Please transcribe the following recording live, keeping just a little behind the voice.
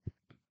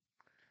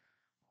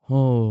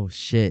Oh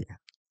shit.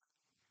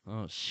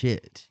 Oh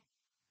shit.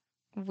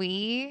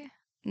 We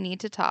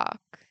need to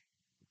talk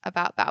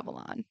about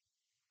Babylon.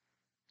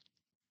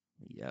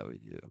 Yeah, we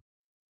do.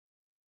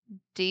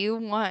 Do you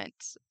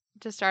want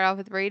to start off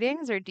with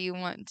ratings or do you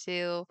want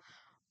to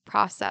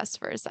process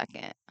for a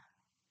second?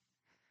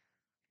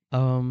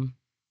 Um,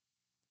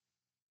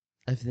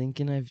 I'm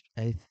thinking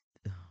oh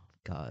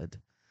God.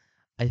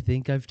 I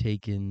think I've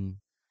taken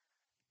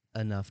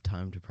enough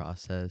time to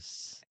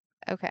process.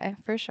 Okay,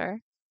 for sure.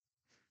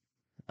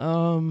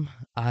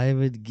 I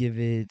would give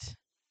it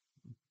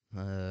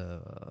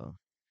uh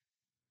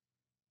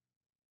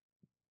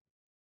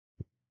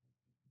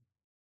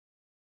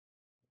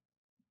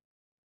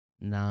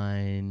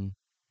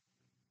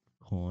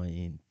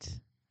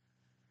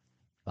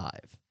 9.5.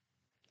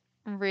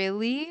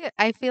 Really?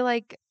 I feel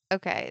like,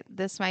 okay,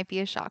 this might be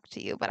a shock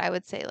to you, but I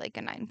would say like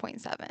a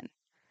 9.7.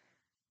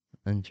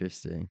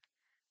 Interesting.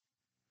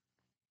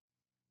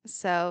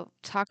 So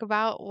talk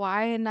about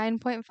why a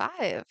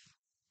 9.5.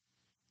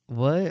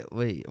 What?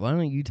 Wait, why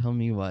don't you tell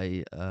me why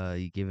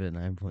you give it a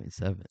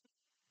 9.7?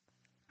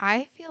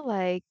 I feel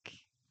like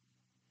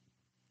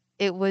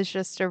it was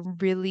just a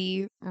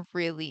really,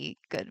 really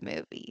good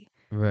movie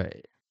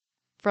Right.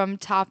 from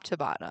top to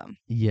bottom.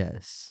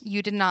 Yes.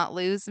 You did not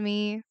lose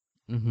me.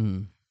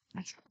 Mhm.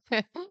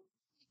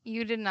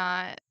 You did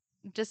not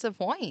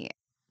disappoint.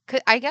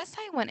 I guess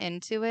I went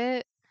into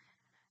it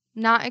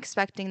not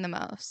expecting the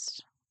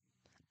most.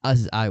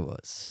 As I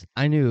was.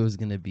 I knew it was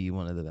going to be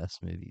one of the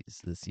best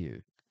movies this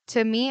year.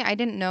 To me, I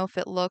didn't know if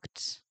it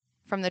looked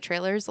from the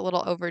trailers a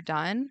little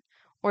overdone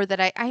or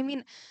that I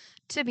mean,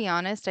 to be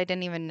honest, I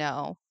didn't even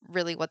know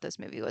really what this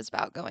movie was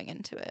about going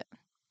into it.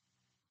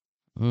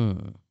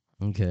 Mm.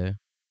 Okay.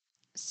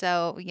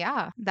 So,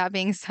 yeah, that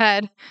being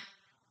said,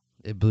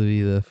 It blew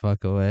you the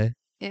fuck away.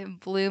 it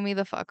blew me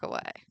the fuck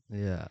away.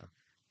 Yeah.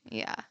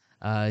 Yeah.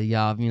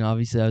 Yeah, I mean,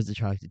 obviously I was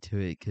attracted to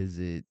it because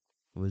it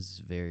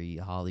was very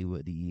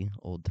Hollywoody,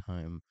 old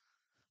time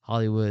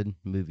Hollywood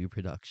movie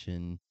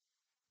production,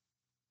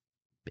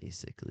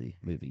 basically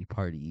movie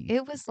party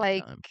It was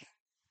like time.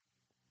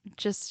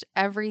 just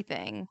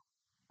everything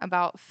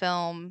about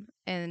film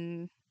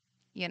and,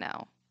 you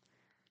know,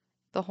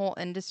 the whole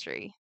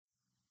industry.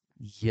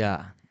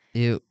 Yeah,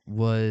 it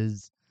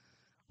was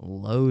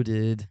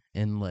loaded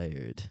and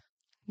layered.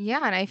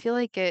 Yeah, and I feel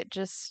like it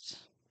just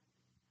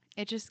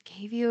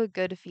gave you a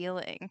good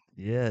feeling.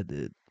 Yeah,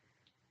 dude.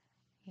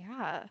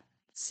 Yeah.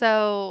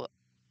 So,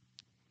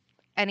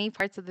 any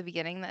parts of the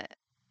beginning that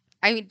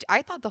I mean,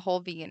 I thought the whole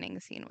beginning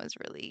scene was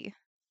really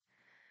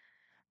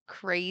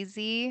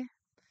crazy.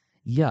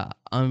 Yeah,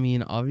 I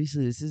mean,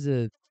 obviously this is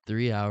a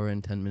 3 hour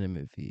and 10-minute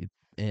movie,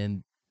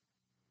 and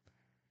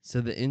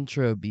so the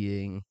intro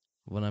being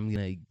what I'm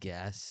gonna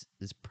guess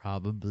is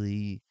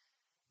probably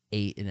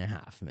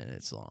 8.5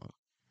 minutes long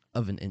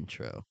of an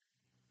intro.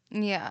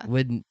 Yeah.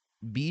 Would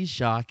be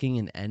shocking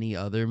in any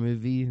other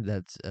movie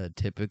that's a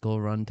typical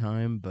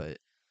runtime, but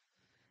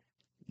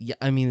yeah,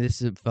 I mean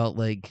felt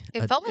like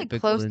It a felt like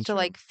typical close to intro.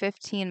 like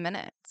 15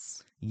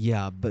 minutes.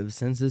 Yeah, but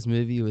since this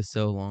movie was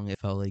so long, it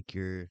felt like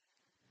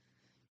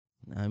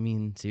I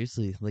mean,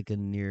 seriously, like a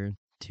near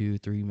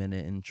 2-3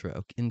 minute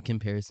intro in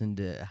comparison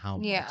to how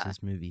much Yeah.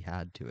 this movie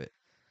had to it.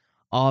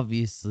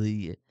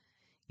 Obviously,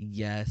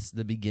 yes,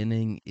 the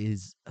beginning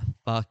is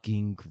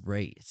fucking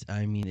great.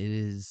 I mean, it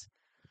is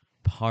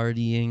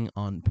partying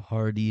on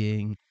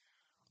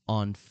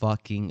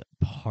fucking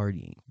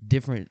partying.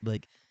 Different,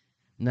 like,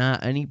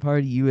 not any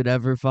party you would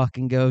ever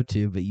fucking go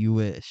to, but you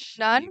wish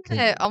None you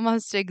that could.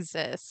 almost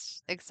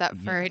exists except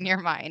for Yeah. in your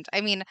mind.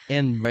 I mean,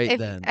 And right if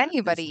then, at this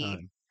anybody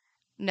time.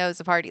 knows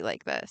a party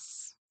like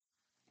this,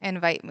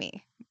 invite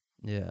me.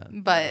 Yeah,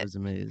 that But was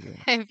amazing.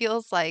 it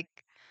feels like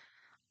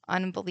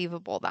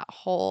unbelievable that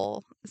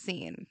whole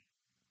scene.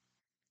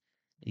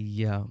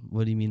 Yeah,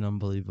 what do you mean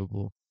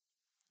unbelievable?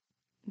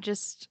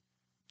 Just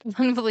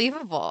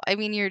unbelievable. I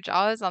mean, your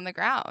jaw is on the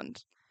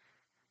ground.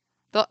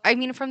 I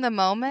mean, from the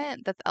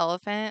moment that the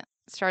elephant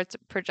starts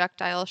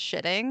projectile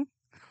shitting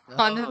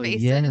on the Oh,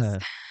 faces yeah.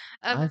 of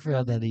I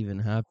forgot that everybody, even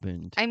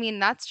happened. I mean,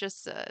 that's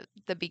just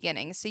the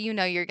beginning. So you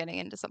know you're getting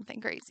into something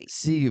crazy.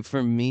 See,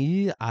 for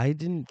me, I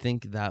didn't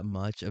think that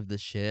much of the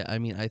shit. I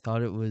mean, I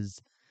thought it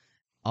was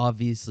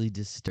obviously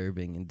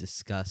disturbing and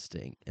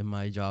disgusting, and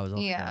my jaw was on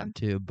the Yeah. ground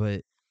too.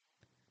 But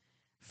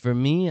for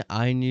me,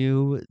 I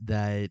knew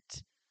that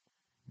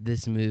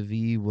this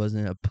movie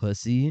wasn't a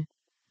pussy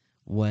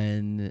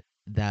when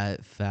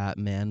that fat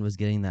man was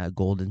getting that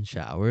golden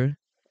shower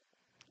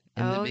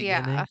in the Oh,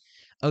 yeah. beginning.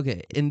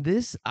 Okay, in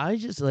this, I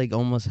just like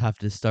almost have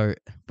to start,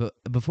 but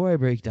before I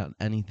break down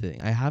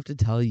anything, I have to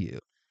tell you,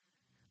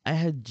 I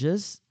had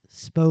just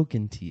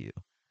spoken to you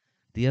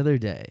the other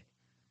day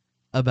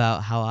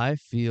about how I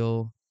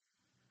feel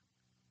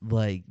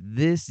like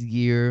this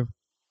year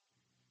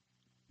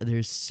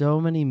there's so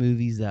many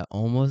movies that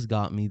almost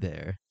got me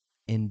there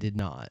and did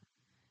not.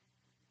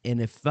 And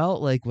it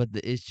felt like what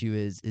the issue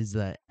is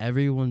that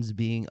everyone's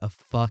being a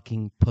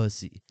fucking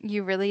pussy.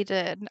 You really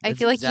did. I That's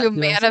feel like you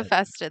exactly what I said.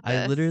 manifested I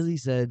this. literally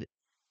said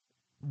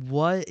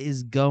What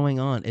is going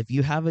on? If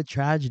you have a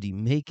tragedy,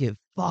 make it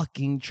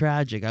fucking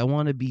tragic. I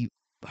want to be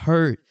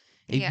hurt,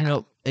 Yeah.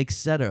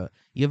 etc.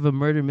 You have a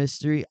murder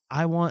mystery.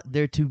 I want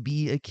there to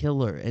be a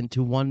killer and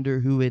to wonder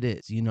who it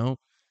is.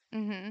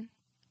 Mhm.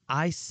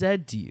 I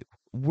said to you,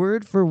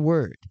 word for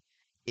word,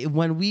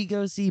 when we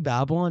go see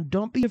Babylon,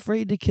 don't be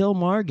afraid to kill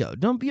Margot.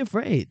 Don't be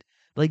afraid.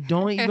 Like,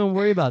 don't even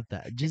worry about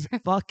that. Just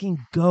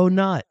fucking go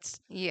nuts.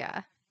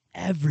 Yeah.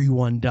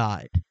 Everyone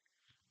died.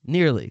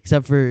 Nearly,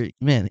 except for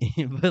Manny.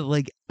 But,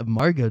 like,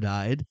 Margot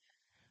died.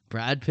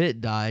 Brad Pitt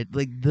died.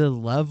 Like, the I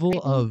level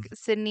think of.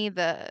 Sydney,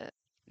 the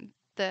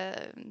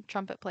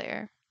trumpet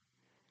player,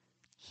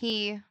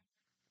 he,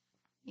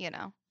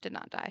 did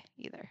not die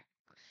either.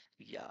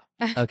 Yeah.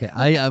 Okay,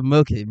 I'm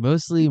okay.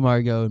 Mostly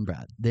Margot and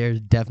Brad. They're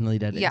definitely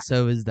dead. Yeah. And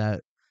so is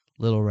that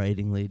little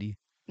writing lady.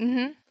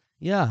 Mhm.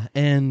 Yeah,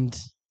 and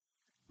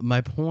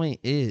my point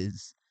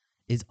is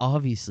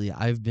obviously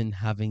I've been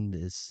having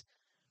this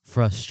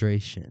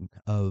frustration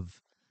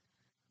of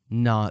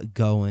not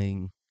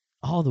going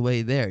all the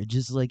way there.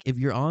 Just like if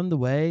you're on the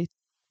way,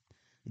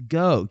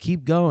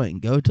 keep going,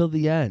 go till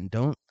the end.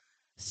 Don't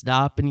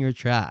stop in your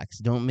tracks.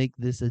 Don't make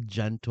this a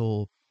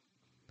gentle,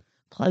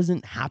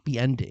 pleasant, happy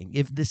ending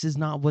if this is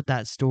not what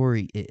that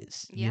story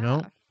is.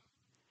 Yeah.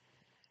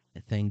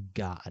 Thank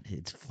God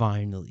it's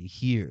finally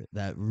here.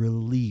 That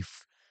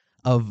relief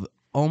of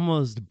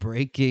almost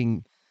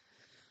breaking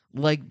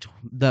like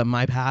the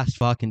my past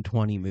fucking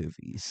 20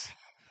 movies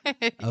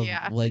of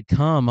Yeah. like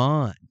come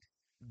on,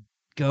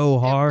 go It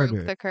broke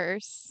harder. the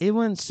curse. It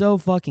went so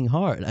fucking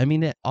hard. I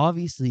mean, it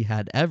obviously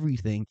had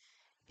everything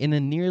in a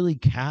nearly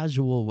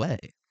casual way.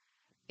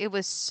 It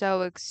was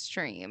so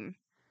extreme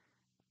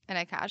in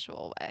a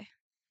casual way.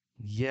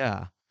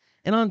 Yeah.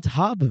 And on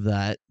top of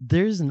that,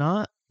 there's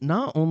not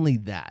only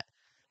that,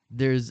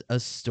 there's a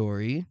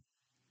story,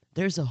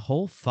 there's a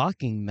whole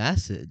fucking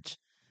message.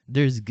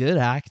 There's good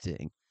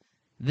acting.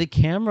 The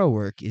camera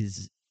work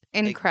is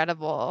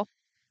Incredible.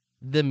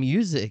 the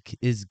music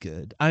is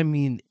good. I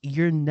mean,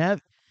 you're never.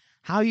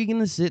 How are you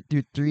gonna sit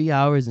through 3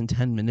 hours and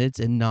 10 minutes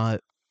and not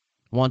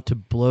want to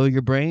blow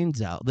your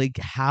brains out? Like,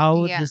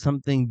 how Yeah. does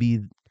something be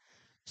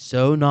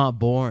so not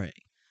boring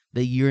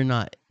that you're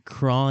not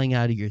crawling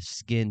out of your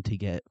skin to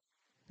get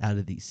out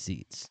of these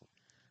seats?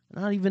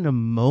 Not even a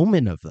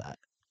moment of that.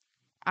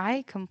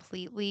 I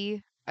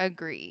completely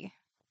agree.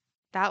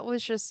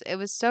 It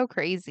was so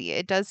crazy.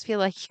 It does feel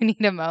like you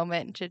need a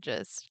moment to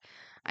just,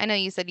 I know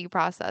you said you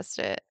processed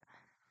it,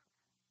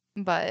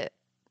 but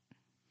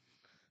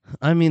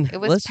I mean, it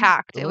was let's just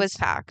packed. It was let's.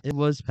 packed. It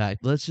was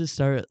packed. Let's just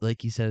start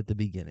like you said at the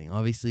beginning.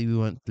 Obviously, we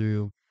went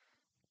through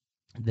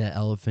the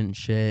elephant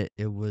shit.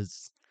 It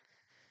was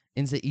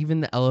insane.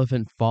 Even the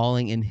elephant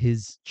falling in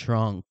his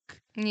trunk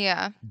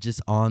Yeah.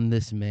 just on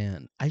this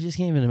man. I just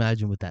can't even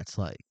imagine what that's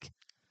like.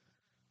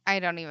 I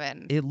don't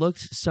even. It looked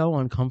so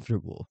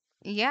uncomfortable.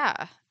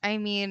 Yeah. I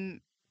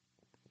mean,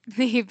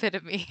 the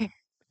epitome.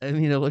 I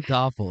mean, it looked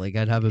awful. Like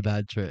I'd have a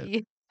bad trip.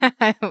 Yeah.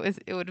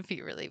 It would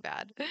be really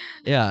bad.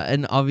 Yeah,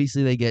 and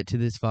obviously they get to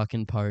this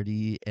fucking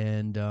party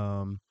and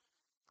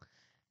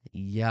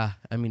yeah,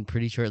 I mean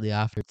pretty shortly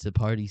after it's a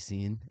party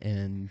scene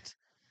and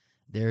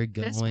they're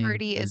This going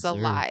party is berserk.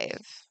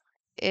 alive.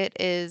 It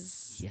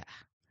is, Yeah,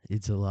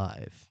 it's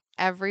alive.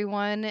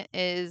 everyone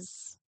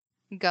is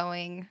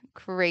going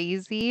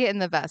crazy in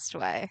the best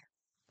way.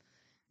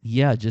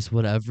 Yeah, just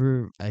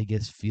whatever I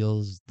guess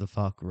feels the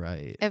fuck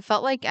right. It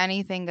felt like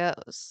anything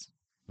goes.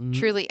 Mhm.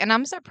 Truly. And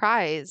I'm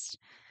surprised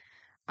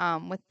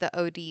with the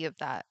OD of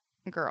that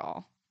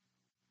girl.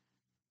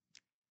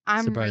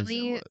 I'm Surprised at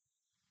really what?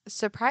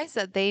 surprised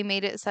that they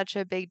made it such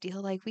a big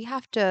deal. Like, we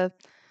have to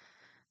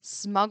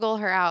smuggle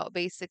her out,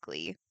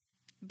 basically,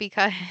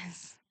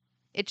 because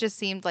it just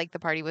seemed like the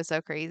party was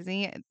so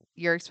crazy.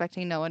 You're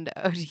expecting no one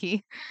to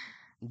OD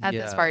at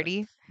this Yeah.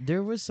 party.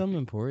 There was some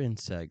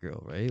importance to that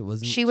girl, right?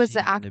 Wasn't She was she the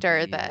gonna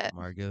actor be that,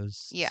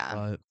 Margot's yeah,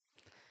 spot?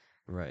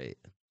 Right.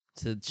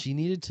 So she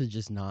needed to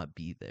just not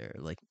be there.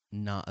 Like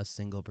not a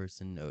single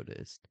person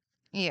noticed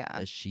yeah,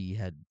 that she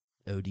had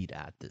OD'd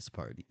at this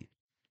party.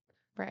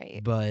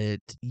 right.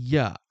 But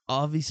yeah,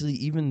 obviously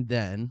even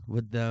then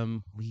with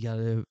them, we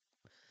gotta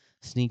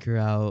sneak her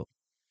out.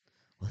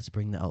 Let's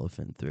bring the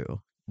elephant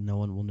through. No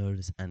one will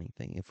notice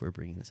anything if we're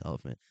bringing this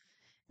elephant.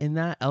 And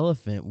that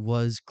elephant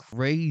was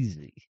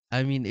crazy.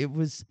 I mean, it I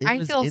was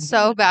feel inside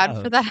so and bad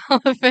for out. that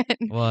elephant.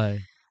 Why?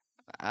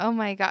 Oh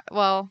my God.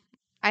 Well,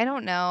 I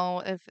don't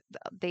know if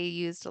they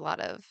used a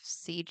lot of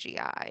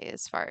CGI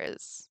as far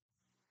as,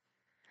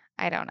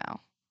 I don't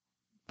know.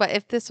 But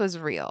if this was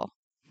real,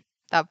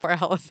 that poor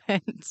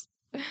elephant.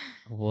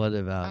 What I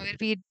about would it?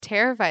 be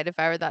terrified if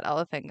I were that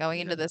elephant going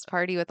into Yeah, this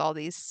party with all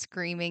these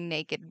screaming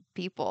naked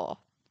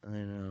people I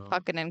know.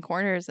 fucking in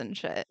corners and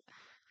shit.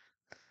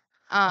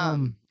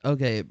 Um,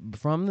 Okay,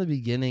 from the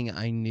beginning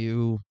I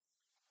knew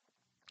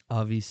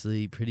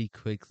obviously pretty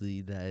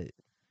quickly that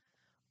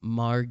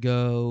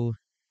Margot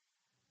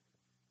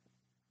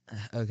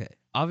okay,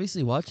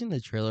 obviously watching the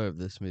trailer of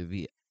this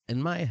movie,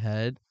 in my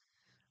head,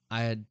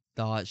 I had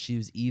thought she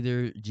was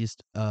either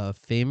just a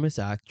famous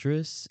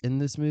actress in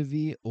this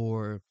movie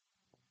or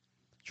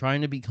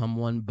trying to become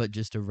one, but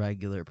just a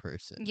regular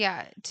person.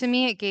 Yeah, to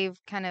me it gave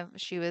kind of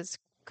she was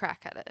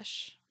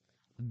crackheadish.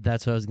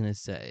 That's what I was gonna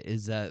say.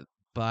 Is that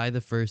by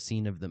the first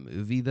scene of the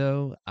movie,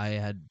 though, I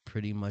had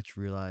pretty much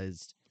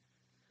realized,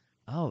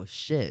 oh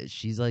shit,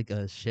 she's like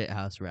a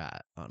shithouse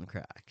rat on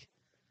crack.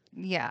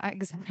 Yeah,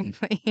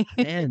 exactly.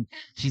 And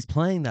she's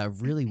playing that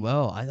really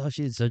well. I thought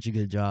she did such a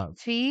good job.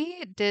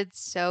 She did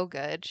so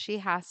good. She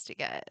has to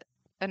get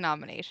a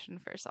nomination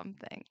for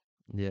something.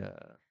 Yeah.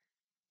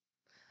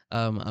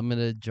 I'm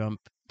gonna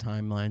jump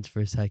timelines for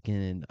a second,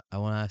 and I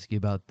want to ask you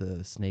about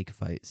the snake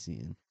fight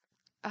scene.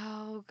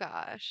 Oh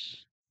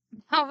gosh.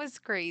 That was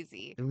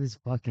crazy. It was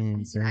fucking I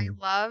insane.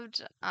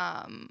 loved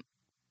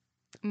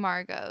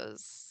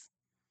Margot's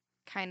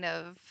kind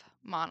of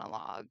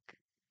monologue.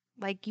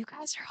 Like, you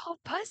guys are all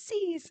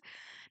pussies.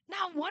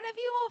 Not one of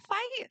you will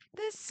fight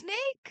this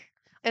snake.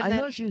 And I then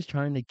thought she was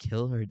trying to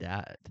kill her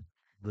dad.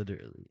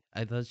 Literally,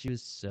 I thought she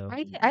was so.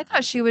 I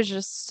thought she was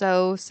just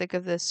so sick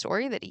of this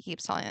story that he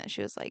keeps telling that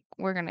she was like,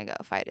 we're gonna go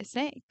fight a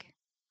snake.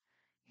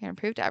 You're gonna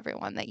prove to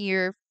everyone that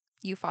you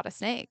fought a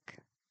snake.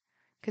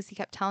 Because he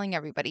kept telling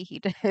everybody he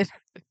did.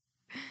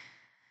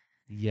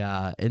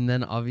 Yeah, and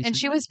then And obviously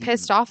she was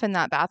pissed off in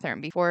that bathroom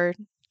before,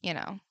 you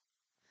know.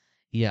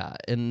 yeah,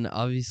 and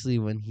obviously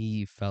when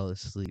he fell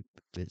asleep,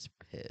 was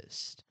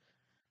pissed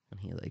when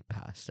he like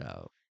passed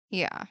out.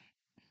 Yeah.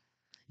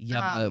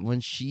 Yeah, but Um,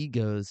 when she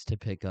goes to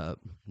pick up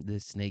the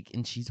snake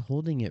and she's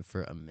holding it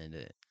for a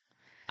minute.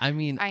 I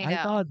mean, I I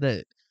know. thought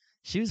that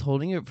she was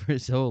holding it for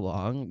so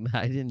long that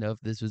I didn't know if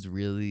this was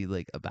really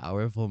like a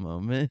powerful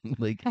moment.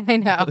 Like, I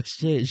know. oh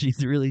shit,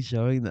 she's really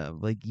showing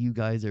them. Like, you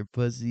guys are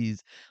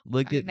pussies.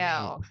 Look I at me.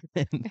 know.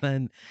 And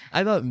then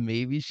I thought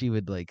maybe she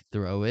would like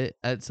throw it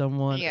at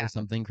someone or Yeah.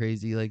 something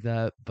crazy like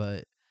that.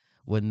 But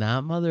when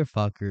that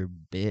motherfucker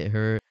bit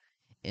her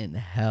and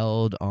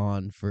held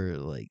on for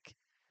like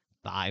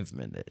 5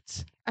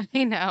 minutes.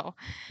 I know.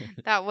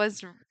 That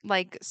was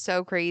like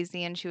so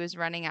crazy and she was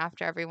running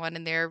after everyone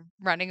and they're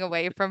running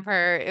away from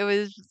her. It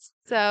was just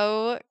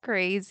so It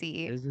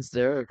crazy. was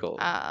hysterical.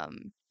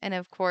 And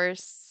of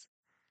course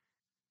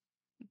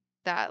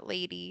that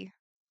lady,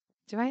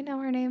 do I know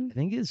her name? I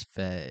think it's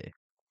Faye.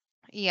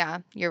 Yeah,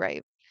 you're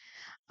right.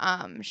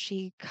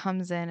 She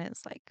comes in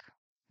as like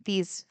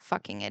these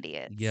fucking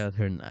idiots. Yeah, with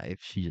her knife.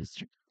 She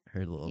just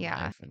her little Yeah.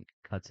 knife and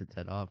cuts its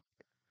head off.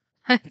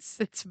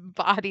 Its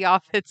body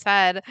off its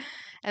head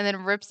and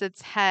then rips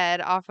its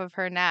head off of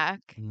her neck.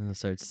 And then it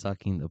starts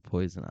sucking the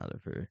poison out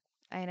of her.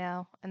 I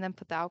know. And then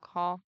put the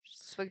alcohol,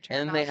 swig And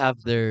turn then they on.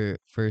 have their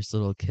first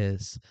little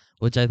kiss,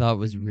 which I thought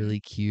was Mhm. really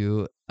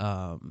cute.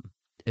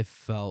 It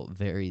felt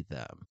very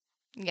them.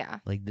 Yeah.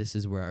 Like this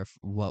is where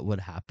what would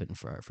happen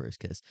for our first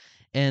kiss.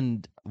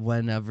 And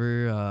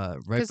whenever right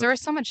Because there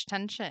was so much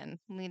tension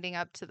leading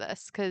up to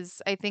this.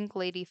 Because I think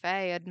Lady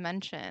Faye had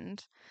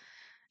mentioned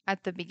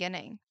at the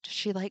beginning, does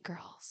she like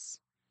girls?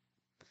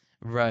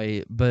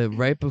 right, but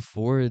right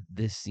before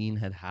this scene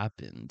had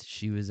happened,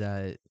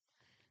 they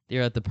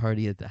were at the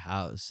party at the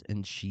house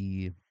and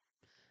she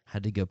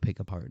had to go pick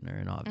a partner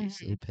and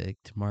obviously Hmm.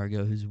 picked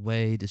Margot, who's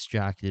way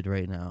distracted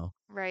right now.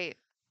 Right.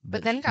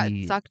 But But then got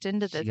sucked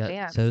into she this got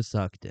dance. so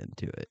sucked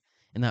into it.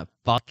 And that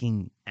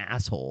fucking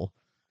asshole,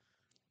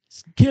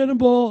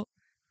 Cannonball.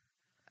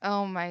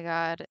 Oh my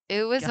God.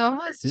 It was God,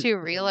 almost it's too so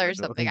real or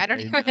something. annoying. I don't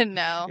I know. even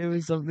know. It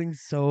was something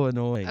so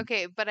annoying.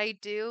 Okay, but I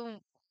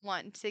do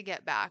want to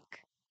get back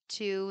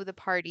to the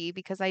party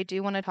because I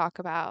do want to talk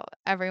about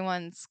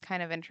everyone's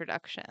kind of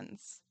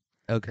introductions.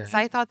 Okay. Because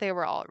I thought they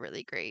were all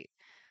really great.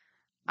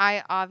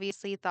 I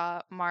obviously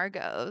thought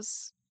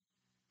Margot's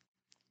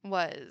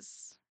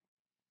was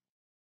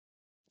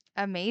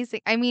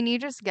amazing. I mean, you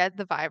just get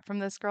the vibe from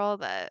this girl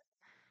that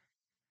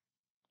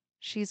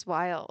she's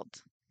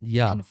wild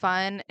Yeah. and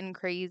fun and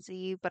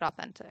crazy, but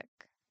authentic.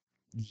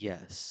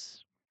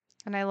 Yes.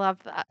 And I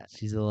love that.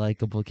 She's a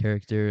likable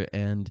character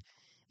and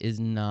is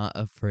not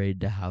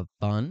afraid to have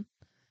fun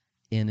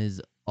and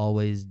is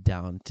always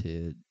down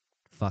to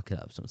fuck it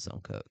up some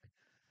coke.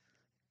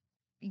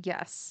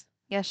 Yes.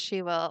 Yes,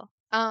 she will.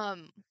 I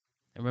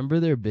remember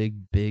their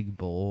big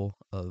bowl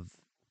of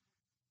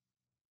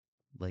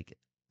like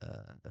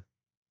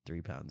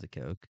 3 pounds of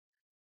coke.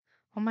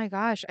 Oh my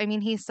gosh. I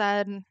mean, he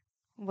said,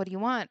 what do you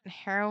want?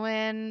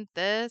 Heroin,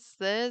 this,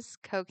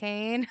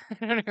 cocaine.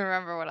 I don't even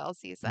remember what else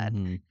he said.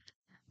 Hmm.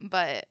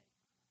 But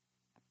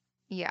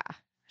yeah,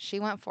 she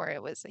went for it.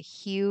 It was a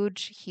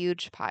huge,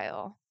 huge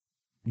pile.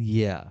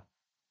 Yeah,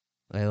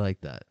 I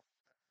like that.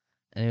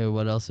 Anyway,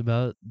 what else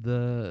about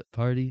the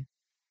party?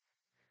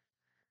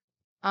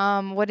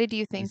 What did you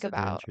You think said their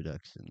about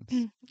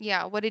introductions.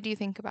 yeah, what did you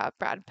think about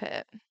Brad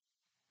Pitt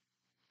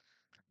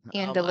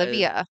and Um, I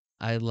Olivia?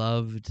 I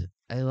loved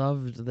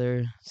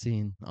their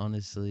scene.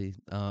 Honestly,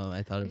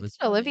 I thought I it was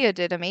thought funny. Olivia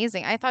did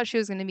amazing. I thought she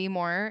was going to be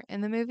more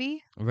in the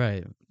movie,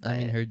 Right. I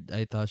mean, but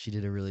I thought she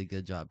did a really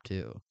good job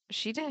too.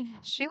 she did.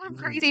 She went Mhm.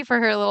 crazy for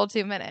her little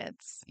 2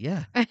 minutes.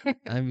 Yeah.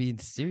 I mean,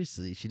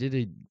 seriously, she did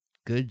a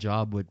good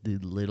job with the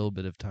little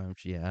bit of time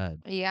she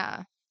had.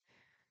 Yeah.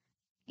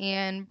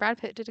 And Brad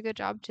Pitt did a good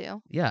job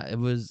too. Yeah, it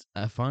was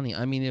funny.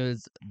 I mean, it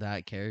was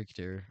that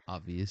character,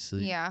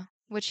 obviously. Yeah,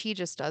 which he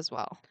just does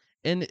well.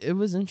 And it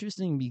was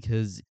interesting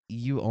because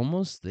you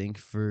almost think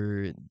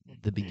for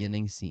the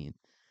beginning scene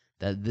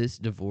that this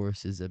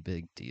divorce is a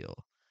big deal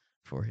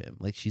for him.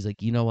 Like, she's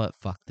like, you know what?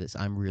 Fuck this.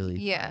 I'm really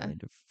Yeah.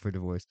 filing for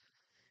divorce.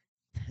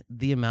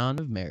 The amount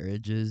of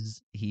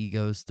marriages he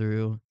goes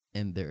through,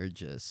 and they're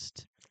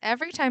just,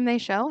 Every time they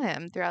show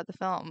him throughout the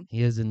film,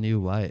 he has a new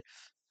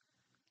wife.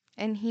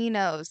 and he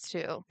knows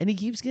too. And he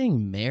keeps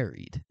getting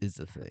married, is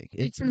the thing.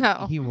 It's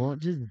No, he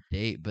won't just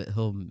date, but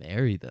he'll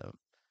marry them.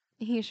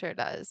 he sure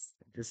does.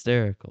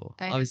 Hysterical.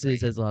 I Obviously, it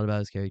agree. says a lot about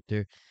his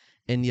character.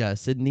 And yeah,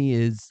 Sydney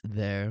is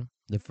there,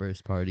 the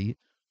first party.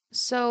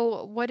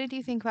 So, what did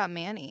you think about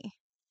Manny?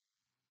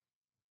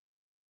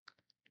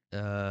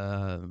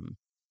 Um,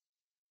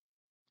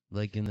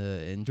 like in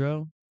the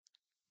intro.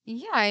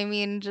 Yeah, I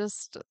mean,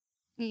 just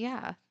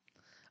yeah.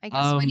 I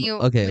guess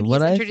Okay, when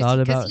what he's I introduced, thought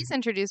because about, he's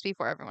introduced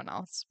before everyone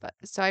else, but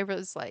so I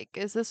was like,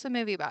 is this a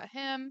movie about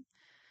him?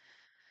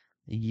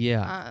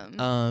 yeah.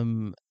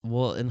 Um,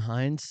 Well, in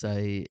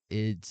hindsight,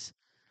 it's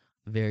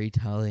very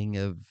telling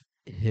of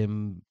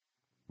him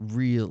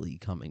really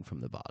coming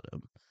from the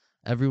bottom.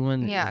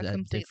 Everyone is yeah, at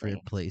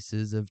different completely.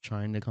 places of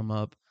trying to come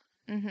up.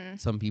 Mhm.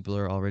 Some people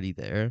are already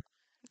there,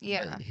 but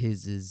Yeah.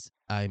 his is,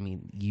 I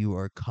mean, you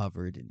are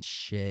covered in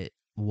shit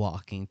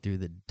walking through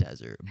the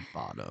desert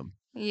bottom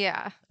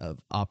Yeah. of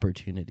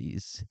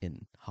opportunities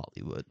in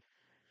Hollywood.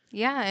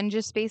 Yeah, and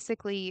just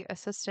basically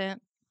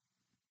assistant,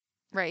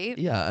 right?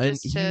 Yeah, and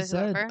Just he to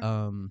said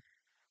whoever.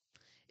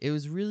 it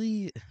was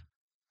really,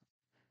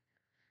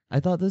 I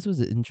thought this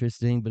was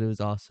interesting, but it was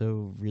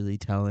also really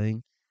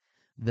telling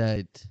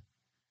that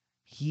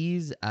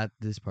he's at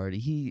this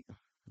party.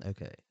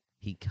 Okay,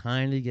 he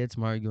kind of gets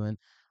Margot in.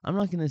 I'm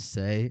not going to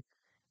say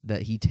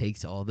that he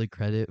takes all the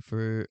credit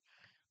for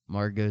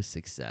Margot's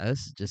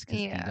success just because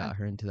he Yeah. got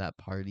her into that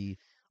party.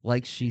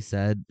 Like she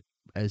said,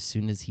 as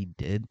soon as he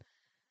did,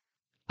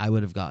 I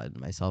would have gotten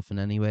myself in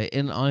anyway.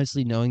 And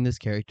honestly, knowing this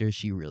character,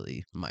 she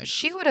really might have.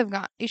 She would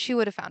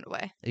have found a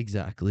way.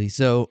 Exactly.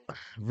 So,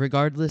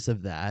 regardless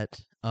of that,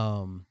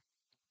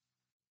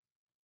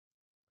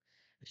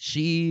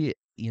 she,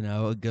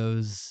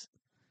 goes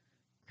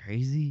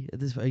crazy at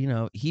this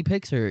point. He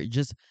picks her.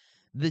 Just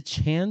the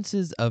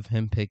chances of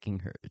him picking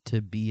her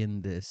to be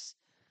in this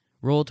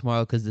role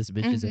tomorrow because this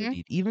bitch is Mhm.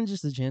 OD'd. Even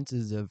just the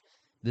chances of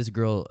this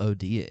girl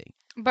ODing.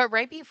 But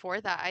right before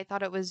that, I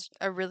thought it was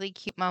a really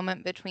cute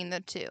moment between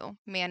the two,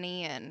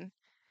 Manny and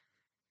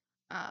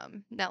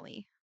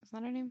Nellie. Is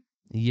that her name?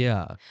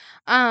 Yeah.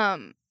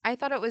 I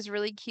thought it was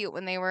really cute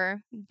when they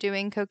were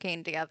doing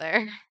cocaine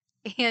together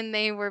and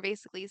they were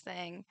basically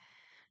saying,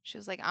 she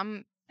was like,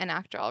 I'm an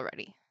actor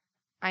already.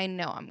 I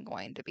know I'm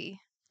going to be.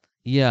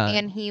 Yeah.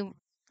 And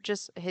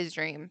his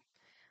dream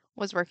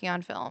was working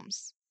on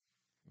films.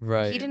 He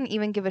Right. didn't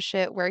even give a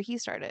shit where he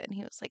started. And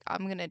he was like,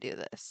 I'm going to do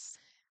this.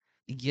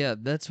 Yeah,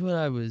 that's what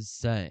I was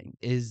saying,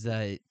 is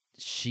that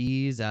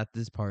she's at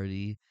this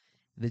party.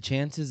 The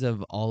chances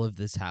of all of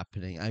this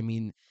happening, I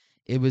mean,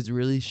 it was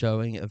really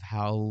showing of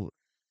how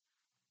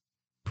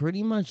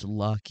pretty much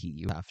lucky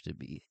you have to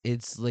be.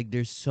 It's like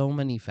there's so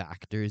many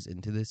factors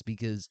into this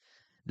because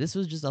this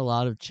was just a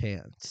lot of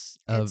chance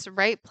of, It's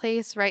right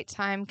place, right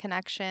time,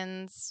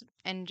 connections,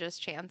 and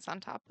just chance on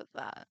top of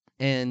that.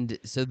 and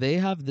so they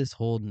have this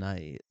whole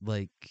night,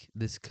 like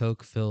this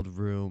coke filled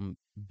room,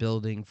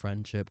 building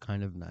friendship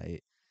kind of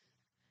night.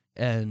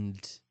 And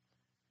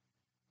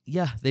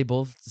yeah, they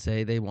both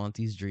say they want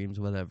these dreams,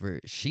 whatever.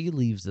 She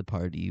leaves the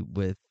party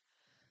with,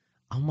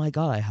 oh my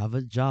God, I have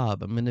a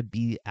job. I'm going to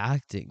be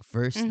acting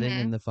first thing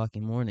in Mhm. the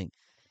fucking morning.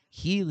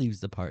 He leaves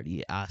the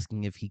party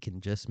asking if he can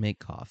just make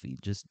coffee,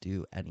 just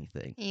do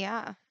anything.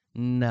 Yeah.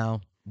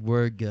 No,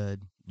 we're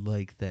good.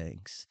 Like,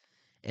 thanks.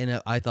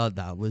 And I thought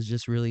that was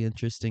just really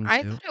interesting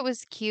I too. thought it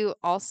was cute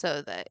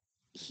also that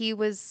he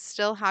was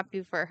still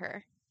happy for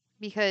her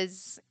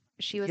because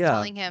she was Yeah.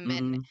 telling him,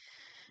 and Hmm.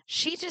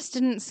 she just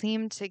didn't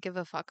seem to give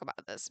a fuck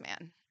about this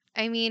man.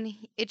 I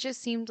mean, it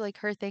just seemed like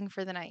her thing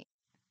for the night.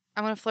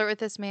 I want to flirt with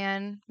this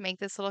man, make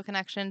this little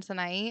connection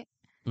tonight.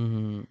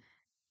 Hmm.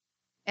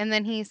 And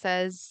then he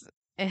says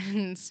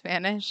in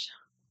Spanish,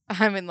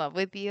 I'm in love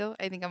with you.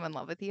 I think I'm in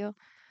love with you.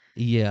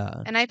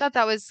 Yeah. And I thought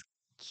that was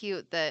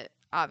cute that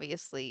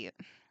obviously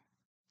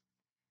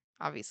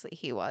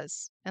he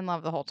was in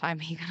love the whole time.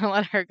 He couldn't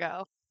let her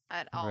go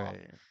at all.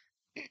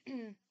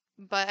 Right.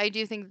 But I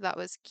do think that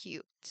was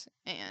cute.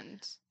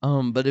 And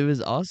But it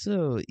was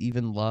also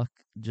even luck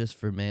just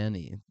for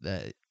Manny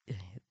that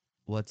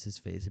what's his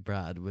face,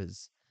 Brad,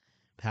 was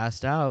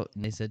passed out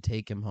and they said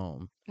take him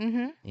home.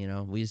 hmm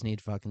We just need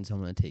fucking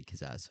someone to take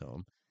his ass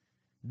home.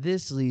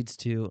 This leads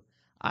to,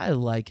 I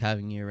like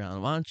having you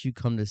around. Why don't you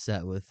come to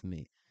set with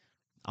me?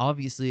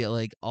 Obviously,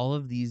 like all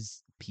of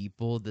these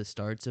people, the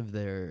starts of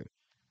their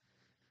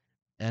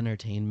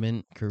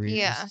entertainment yeah,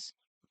 careers,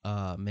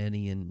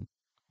 Manny and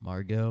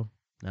Margot,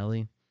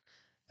 Nelly,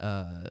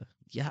 uh,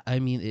 Yeah, I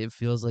mean, it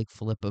feels like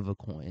flip of a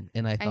coin,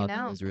 and I I thought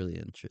that know. was really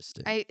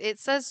interesting. It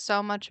says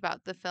so much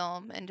about the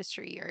film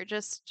industry or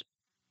just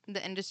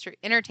the industry,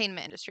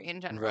 entertainment industry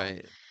in general.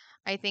 Right.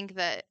 I think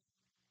that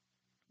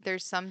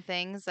there's some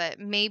things that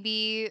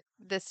maybe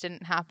this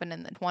didn't happen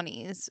in the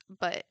 20s,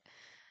 but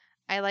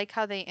I like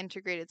how they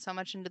integrated so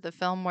much into the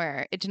film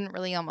where it didn't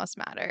really almost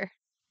matter.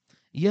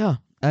 Yeah,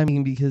 I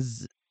mean,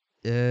 because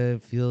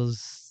it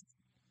feels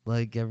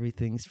like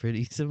everything's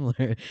pretty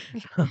similar.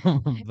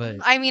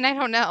 But I mean, I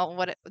don't know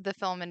what the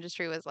film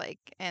industry was like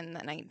in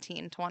the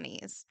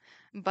 1920s,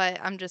 but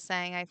I'm just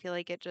saying I feel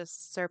like it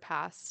just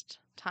surpassed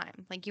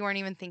time. Like you weren't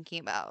even thinking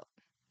about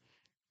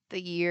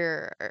the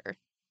year or,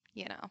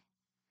 you know,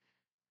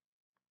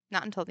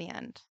 not until the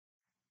end.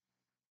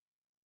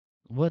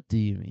 what do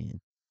you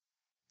mean?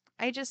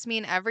 I just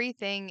mean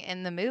everything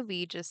in the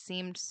movie just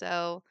seemed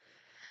so,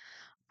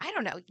 I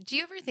don't know. Do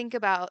you ever think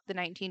about the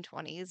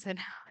 1920s and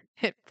how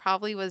it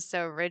probably was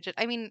so rigid?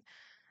 I mean,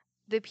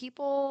 the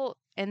people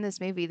in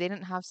this movie, they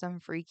didn't have some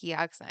freaky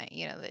accent,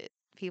 that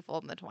people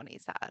in the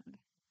 20s had.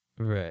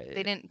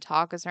 They Right. didn't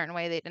talk a certain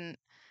way. They didn't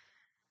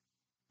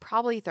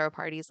probably throw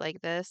parties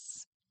like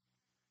this.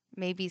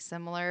 Maybe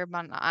similar,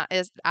 but not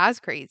as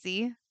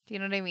crazy. Do you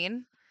know what I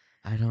mean?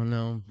 I don't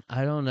know.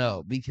 I don't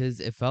know because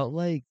it felt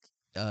like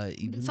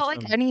But it even felt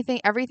like from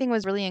everything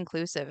was really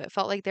inclusive. It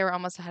felt like they were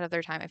almost ahead of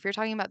their time. If you're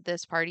talking about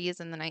this parties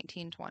in the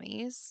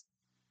 1920s,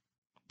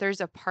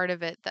 there's a part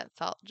of it that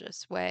felt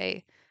just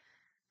way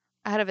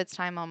ahead of its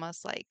time,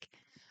 almost like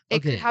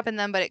it could okay, happen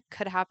then, but it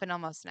could happen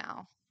almost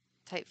now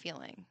type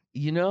feeling.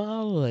 you know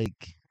how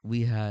like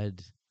we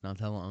had not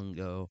that long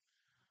ago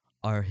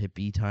our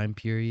hippie time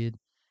period,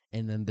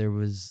 and then there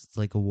was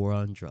like a war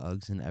on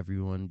drugs, and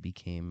everyone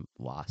became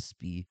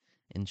waspy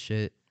and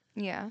shit.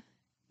 Yeah.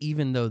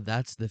 Even though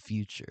that's the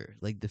future,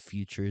 like the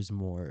future is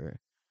more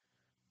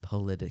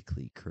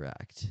politically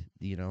correct,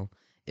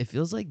 it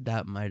feels like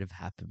that might have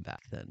happened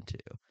back then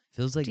too.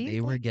 Feels Do like you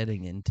they were think?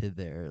 getting into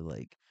their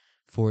like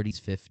 40s,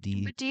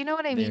 50s, But do you know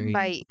what I mean very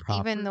by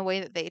even proper. the way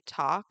that they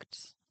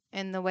talked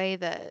and the way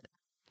that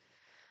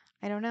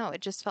I don't know,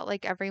 it just felt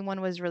like everyone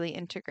was really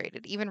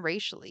integrated, even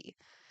racially,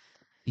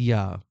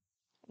 Yeah.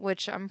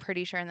 which I'm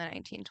pretty sure in the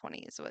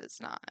 1920s was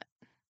not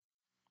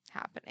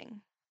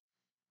happening.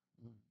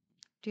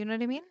 Do you know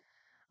what I mean?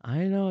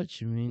 I know what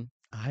you mean.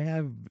 I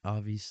have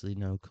obviously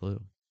no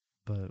clue,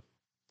 but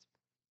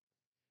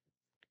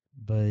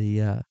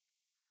yeah.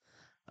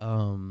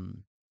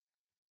 Um,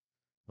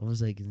 what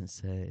was I gonna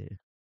say?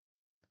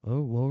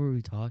 What were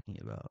we talking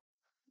about?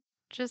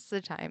 Just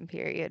the time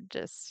period,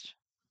 just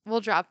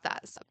we'll drop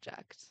that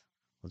subject.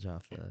 We'll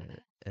drop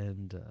that.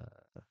 And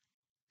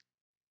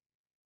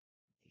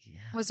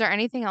yeah. Was there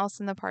anything else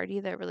in the party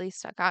that really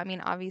stuck out? I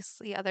mean,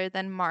 obviously, other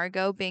than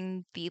Margot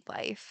being the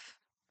life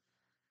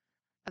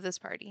of this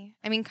party.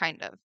 I mean,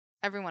 kind of.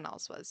 Everyone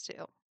else was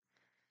too.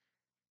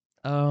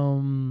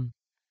 Um,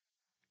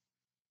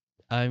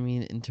 I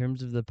mean, in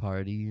terms of the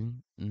party,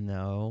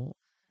 no.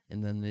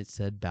 And then it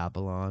said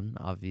Babylon,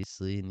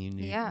 obviously, and you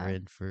knew you were Yeah.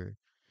 in for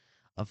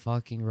a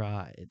fucking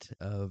ride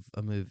of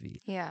a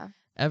movie. Yeah.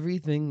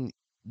 Everything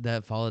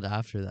that followed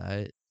after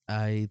that,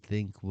 I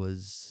think,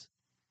 was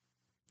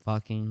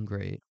fucking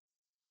great.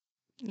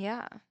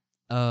 Yeah.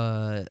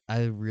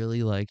 I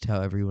really liked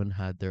how everyone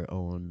had their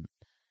own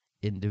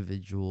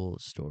individual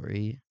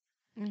story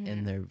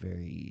and Mhm. their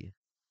very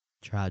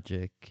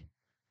tragic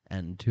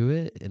end to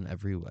it in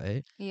every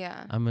way.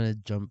 Yeah. I'm gonna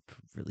jump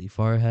really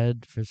far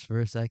ahead for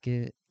a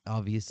second.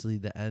 Obviously,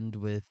 the end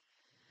with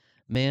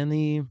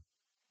Manny.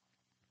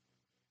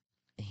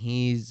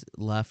 He's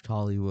left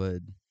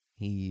Hollywood.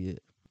 He,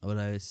 what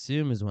I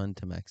assume, is went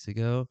to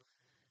Mexico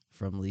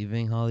from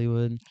leaving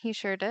Hollywood, He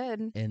sure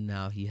did. and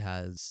now he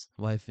has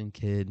wife and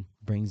kid.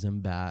 Brings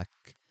him back,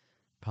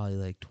 probably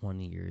like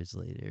 20 years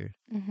later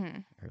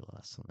Mhm. or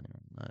less, something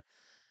like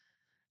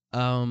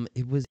that.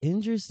 It was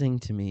interesting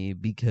to me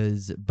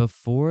because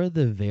before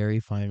the very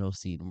final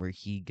scene where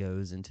he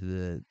goes into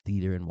the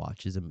theater and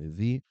watches a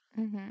movie,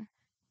 Mhm.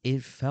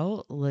 it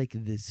felt like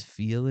this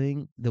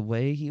feeling, the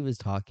way he was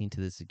talking to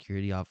the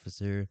security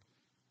officer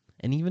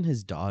and even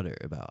his daughter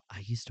about, I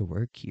used to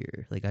work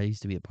here, like I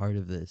used to be a part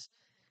of this.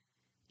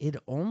 It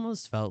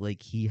almost felt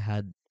like he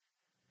had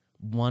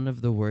one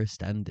of the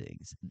worst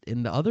endings.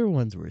 And the other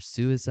ones were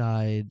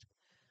suicide,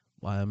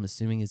 well, I'm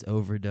assuming his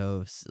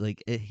overdose.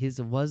 Like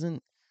his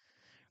wasn't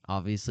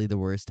obviously the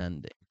worst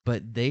ending.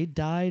 But they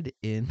died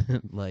in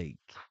like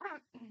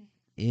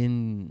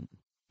in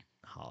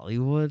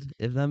Hollywood,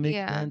 if that makes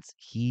Yeah. sense.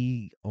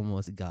 He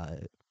almost got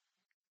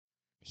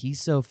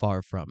he's so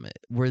far from it.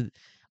 Where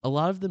a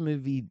lot of the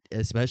movie,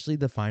 especially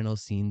the final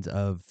scenes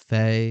of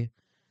Faye,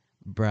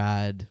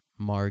 Brad,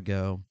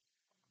 Margot,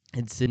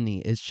 and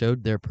Sydney, it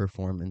showed their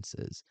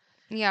performances.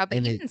 Yeah, but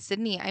And it even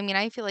Sydney, I mean,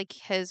 I feel like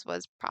his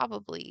was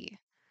probably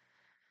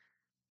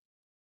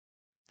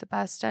the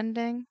best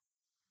ending.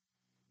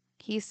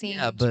 He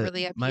yeah, seemed but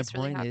really at my peace,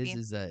 really point happy.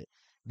 is that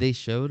they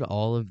showed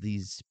all of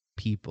these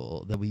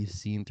people that we've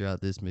seen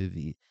throughout this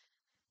movie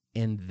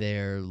and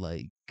their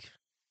like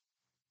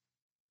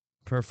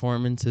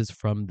performances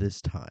from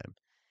this time.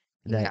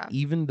 that Yeah.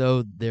 even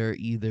though they're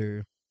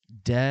either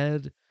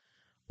dead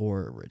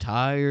or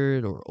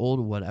retired or old,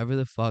 whatever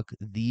the fuck,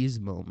 these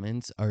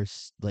moments are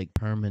like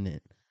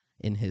permanent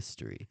in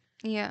history.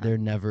 Yeah. They're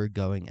never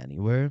going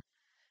anywhere.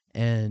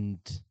 And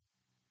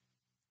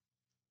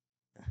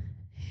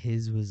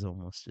his was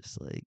almost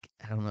just like,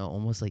 I don't know,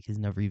 almost like he's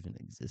never even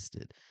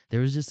existed.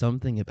 There was just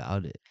something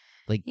about it,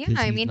 like Yeah,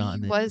 because I he's mean, not he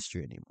in the was,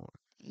 industry anymore.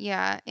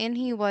 yeah, and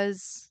he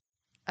was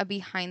a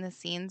behind the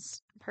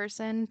scenes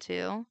person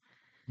too.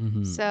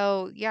 Hmm.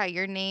 So, yeah,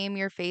 your name,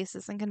 your face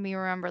isn't going to be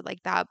remembered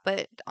like that.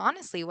 But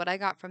honestly, what I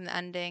got from the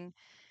ending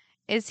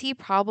is he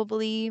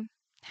probably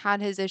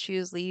had his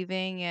issues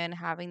leaving and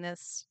having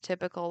this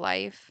typical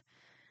life.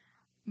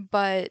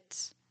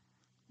 But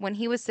when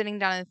he was sitting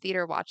down in the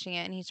theater watching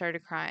it and he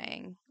started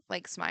crying,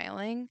 like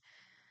smiling,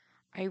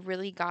 I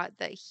really got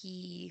that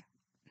he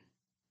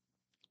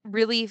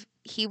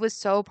was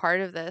so part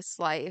of this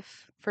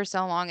life for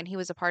so long and he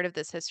was a part of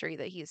this history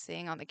that he's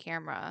seeing on the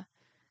camera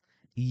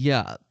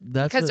Yeah,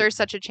 that's because what. there's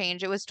such a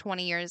change. It was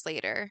 20 years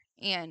later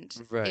and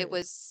it Right.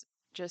 was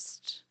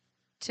just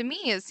to me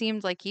it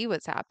seemed like he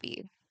was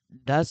happy.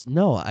 That's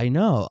no, I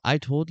know. I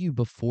told you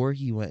before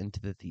he went into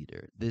the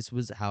theater. This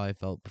was how I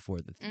felt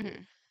before the theater.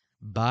 Mhm.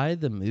 By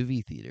the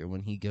movie theater,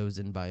 when he goes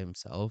in by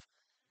himself,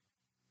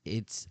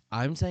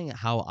 I'm saying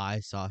how I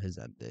saw his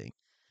ending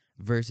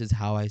versus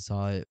how I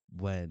saw it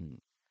when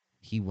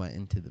he went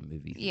into the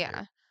movie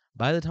theater. Yeah.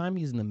 By the time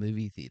he's in the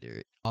movie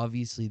theater,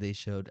 obviously they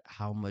showed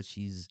how much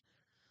he's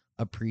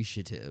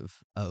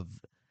appreciative of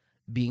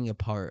being a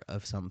part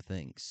of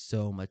something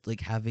so much,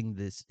 like having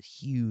this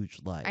huge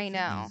life I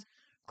and know. these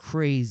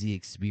crazy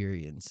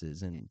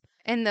experiences. And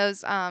And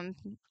those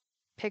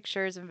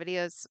pictures and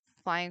videos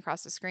flying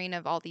across the screen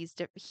of all these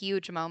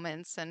huge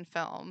moments in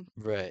film.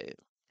 right.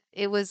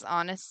 It was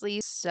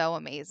honestly so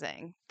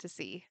amazing to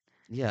see.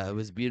 Yeah, it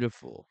was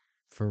beautiful.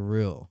 For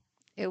real.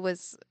 It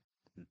was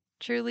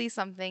truly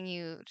something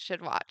you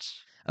should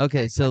watch.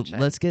 Okay, so Everyone should.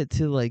 let's get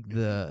to like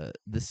the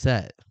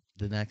set.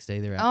 The next day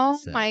they're at the Oh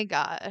set. my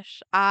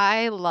gosh.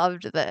 I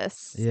loved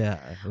this.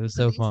 Yeah, it was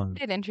When so they fun.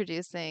 started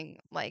introducing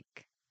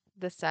like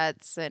the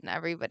sets and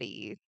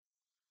everybody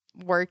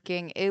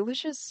working, it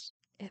was just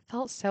it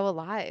felt so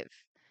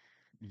alive.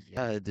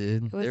 Yeah,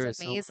 dude. It There was was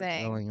so much amazing.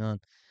 going on.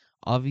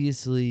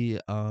 Obviously,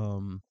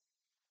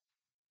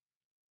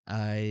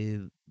 I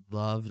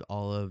loved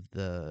all of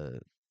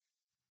the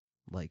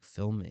like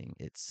filming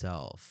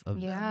itself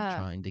of them Yeah.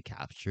 trying to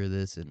capture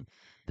this and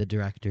the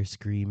director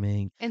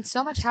screaming, And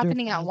so much faster,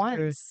 happening at faster.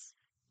 once.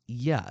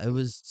 Yeah, it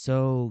was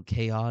so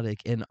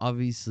chaotic. And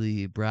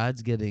obviously,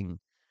 Brad's getting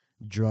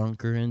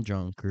drunker and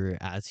drunker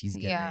as he's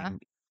Yeah. getting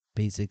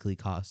basically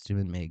costume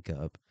and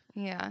makeup.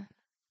 Yeah.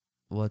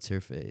 What's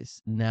her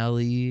face?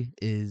 Nellie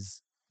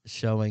is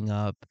showing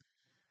up.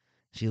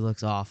 She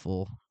looks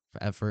awful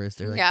at first.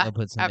 They're like, Yeah. they'll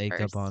put some At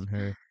makeup on first.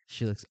 her.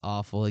 She looks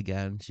awful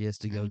again. She has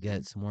to go Hmm.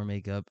 get some more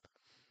makeup.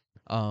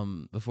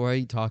 Before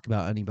I talk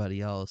about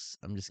anybody else,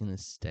 I'm just gonna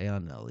stay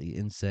on Nellie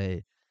and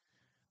say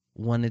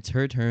when it's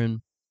her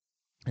turn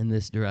and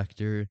this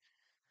director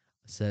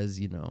says,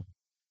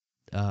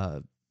 uh,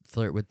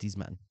 flirt with these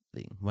men.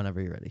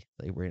 Whenever you're ready,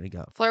 like we're gonna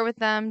go. Flirt with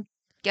them,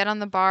 get on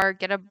the bar,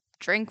 get a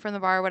drink from the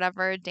bar,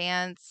 whatever,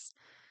 dance.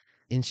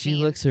 And I she mean,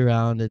 looks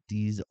around at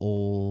these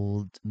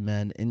old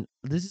men, and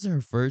this is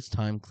her first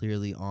time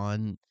clearly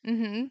on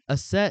hmm a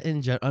set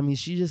in general. I mean,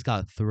 she just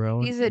got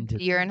thrown he's a into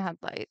deer in this,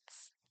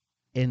 headlights.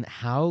 and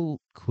how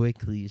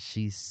quickly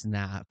she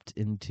snapped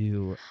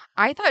into.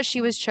 I thought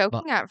she was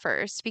But choking at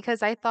first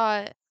because I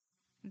thought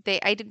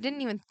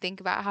didn't even think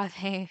about how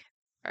they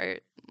are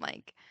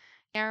like,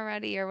 camera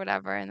ready or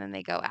whatever, and then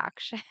they go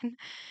action.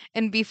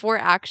 And before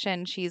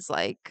action, she's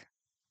like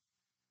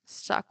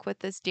stuck with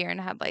this deer in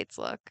headlights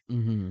look.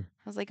 hmm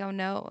I was like, oh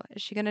no,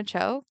 is she gonna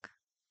choke?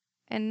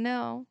 And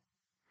no,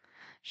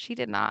 she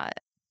did not.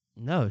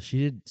 no, she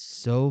did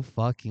so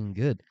fucking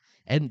good,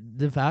 and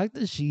the fact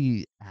that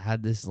she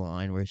had this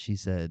line where she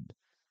said,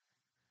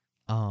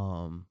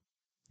 "Um,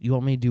 you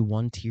want me to do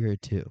one tear or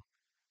two?"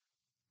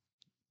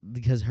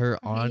 Because her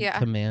on Yeah.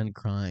 command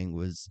crying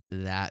was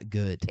that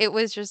good. It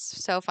was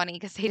just so funny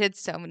because they did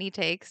so many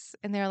takes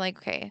and they're like,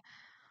 okay,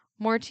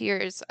 more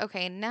tears.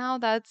 Okay, now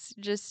that's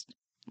just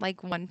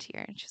like one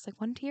tear. And she's like,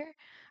 one tear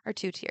or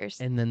two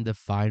tears? And then the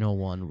final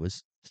one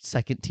was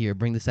second tier,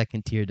 bring the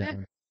second tier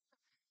down.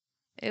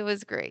 It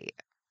was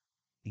great.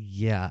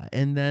 Yeah,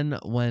 and then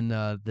when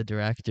the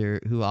director,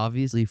 who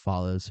obviously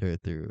follows her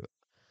through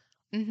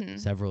Hmm.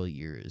 several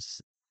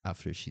years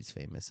after she's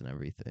famous and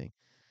everything,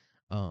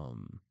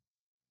 um,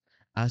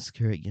 ask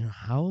her,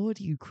 how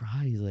do you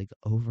cry like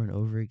over and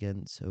over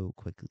again so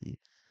quickly?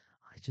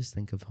 I just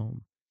think of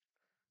home.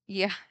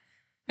 Yeah.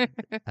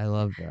 I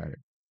love that.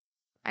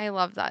 I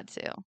love that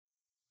too.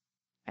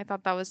 I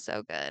thought that was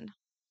so good.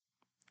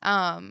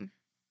 Um,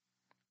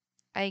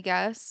 I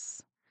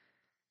guess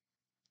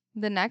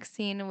the next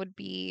scene would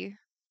be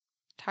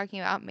talking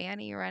about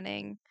Manny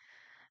running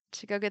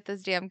to go get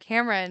this damn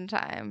camera in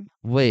time.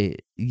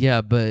 Wait,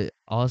 yeah, but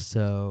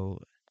also,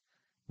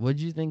 what'd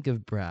you think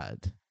of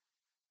Brad?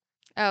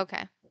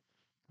 Okay.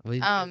 What do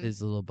you think of Um,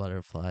 his little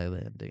butterfly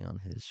landing on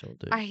his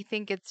shoulder? I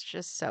think it's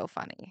just so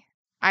funny.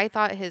 I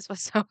thought his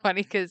was so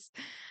funny because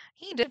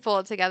he did pull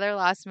it together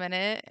last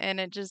minute and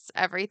it just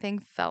everything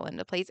fell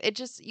into place. It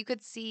just you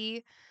could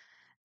see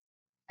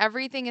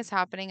everything is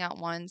happening at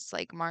once,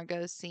 like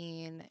Margot's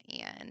scene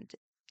and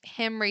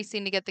him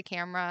racing to get the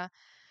camera,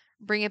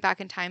 bring it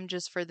back in time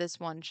just for this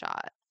one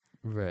shot.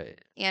 Right.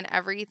 And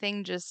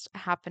everything just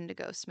happened to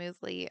go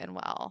smoothly and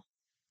well.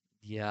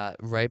 Yeah,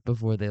 right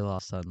before they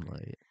lost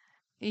sunlight.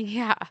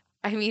 Yeah.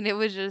 I mean, it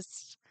was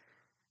just,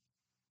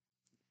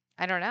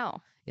 I don't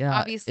know.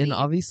 Yeah, and Obviously,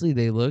 obviously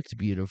they looked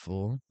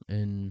beautiful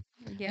and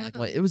yeah,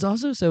 it was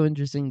also so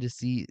interesting to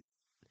see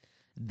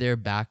their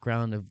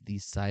background of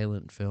these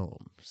silent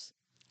films,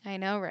 I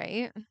know,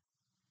 right?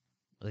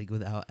 like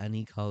without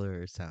any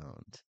color or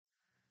sound.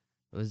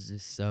 It was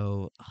just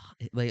so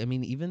like I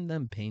mean even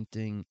them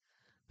painting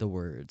the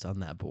words on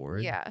that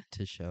board Yeah.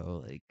 to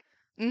show like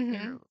Hmm.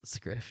 their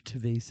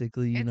script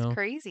basically, you It's know.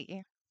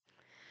 crazy.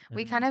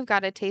 We And kind of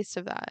got a taste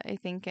of that, I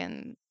think,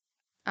 in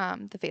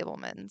The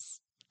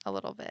Fablemans a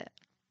little bit,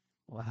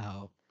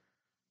 wow.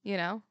 you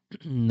know?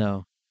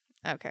 No.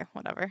 Okay,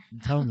 whatever.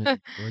 Tell me,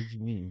 what do you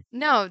mean?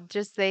 No,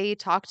 just they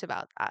talked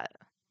about that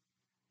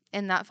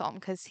in that film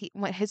because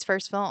his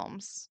first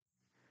films,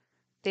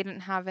 they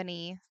didn't have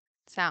any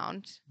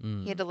sound.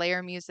 He had Mm. to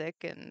layer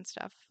music and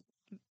stuff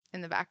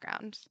in the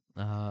background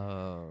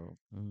Oh.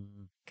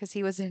 because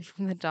he was in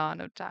From the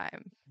Dawn of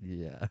Time.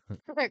 Yeah.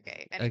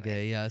 Okay, anyways.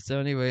 Okay, yeah. So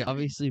anyway,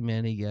 obviously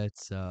Manny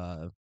gets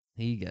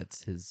he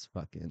gets his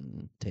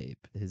fucking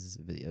tape, his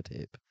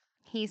videotape.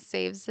 He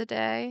saves the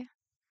day.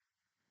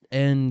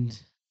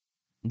 And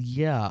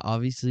yeah,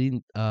 obviously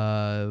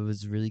it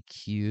was really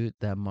cute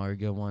that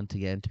Margot wanted to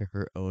get into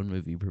her own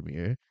movie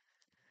premiere.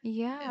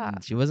 Yeah.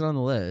 And she wasn't on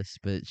the list,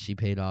 but she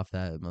paid off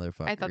that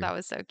I thought motherfucker. that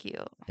was so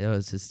cute. It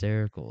was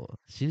hysterical.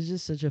 She's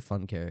just such a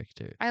fun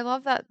character. I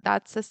love that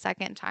that's the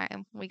second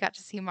time we got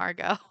to see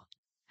Margot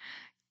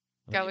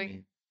What do you going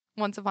mean?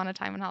 Once Upon a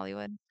Time in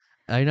Hollywood.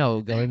 I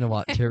know, going to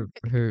watch her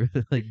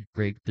like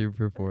breakthrough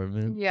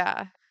performance.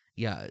 Yeah.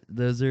 Yeah,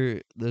 those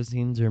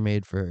scenes are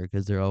made for her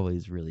because they're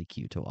always really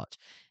cute to watch.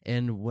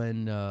 And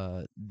when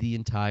the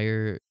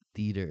entire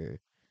theater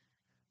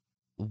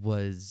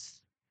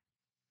was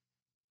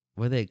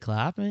were they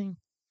clapping?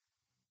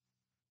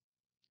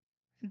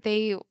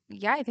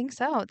 Yeah, I think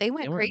so. They They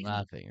went weren't crazy.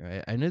 laughing,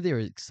 right? I know they were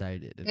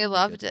excited in They a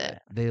good loved way.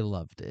 it. They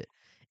loved it.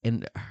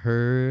 And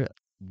her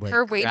like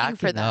Her waiting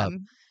for cracking up.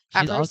 them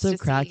at She's first also to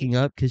see. cracking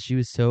up because she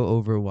was so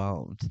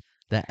overwhelmed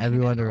that I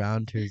everyone know.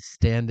 around her is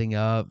standing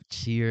up,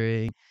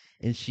 cheering,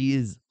 and she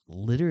is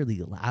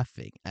literally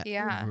laughing at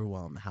Yeah.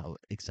 overwhelmed how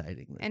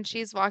exciting this And is.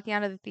 she's walking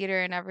out of the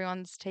theater and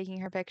everyone's taking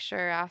her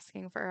picture,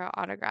 asking for her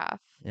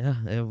autograph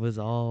Yeah, it was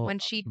all when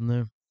she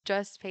no.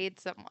 just paid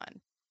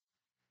someone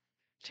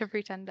to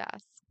pretend to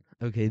ask.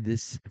 Okay,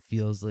 this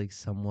feels like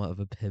somewhat of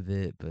a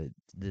pivot, but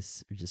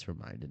this just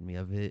reminded me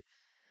of it.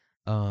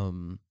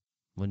 Um,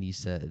 when you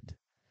said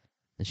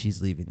and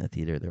she's leaving the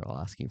theater, they're all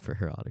asking for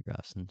her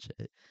autographs and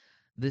shit.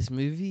 This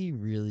movie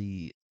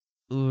really,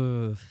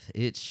 ugh,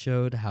 it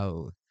showed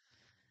how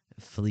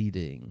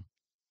fleeting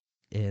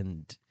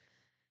and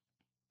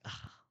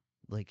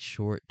like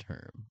short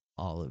term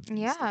all of these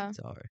Yeah, things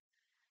are,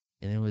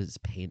 and it was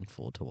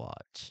painful to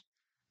watch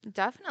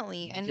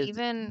definitely. And because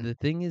even, the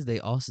thing is,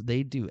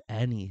 they do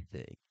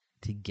anything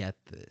to get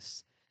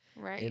this,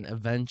 and right,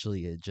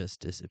 eventually it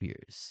just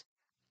disappears.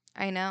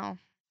 I know.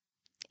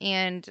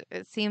 And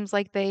it seems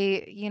like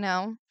they,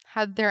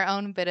 had their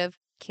own bit of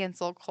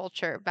cancel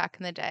culture back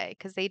in the day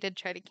because they did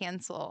try to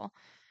cancel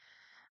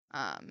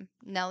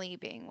Nelly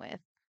being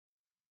with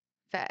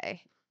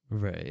Faye.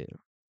 Right.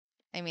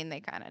 I mean, they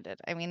kind of did.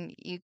 I mean,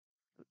 you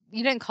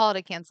didn't call it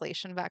a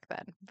cancellation back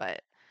then,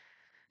 but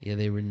Yeah,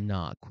 they were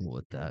not cool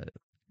with that.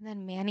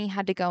 then Manny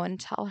had to go and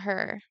tell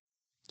her,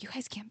 "You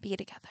guys can't be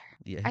together."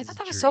 Yeah, I thought his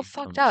that was so dream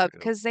fucked come up true.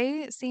 because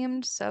they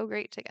seemed so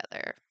great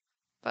together.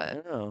 I But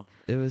know.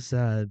 It was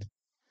sad.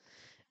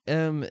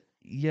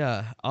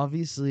 Yeah,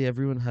 obviously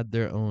everyone had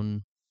their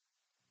own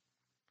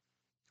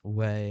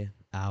way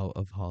out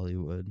of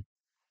Hollywood,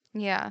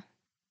 yeah,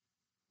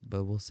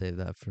 but we'll save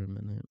that for a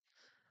minute.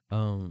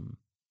 Um,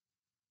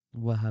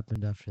 what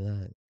happened after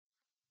that?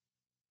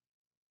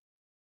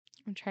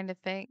 I'm trying to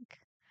think.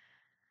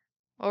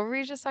 What were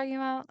we just talking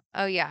about?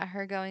 Oh yeah,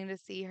 her going to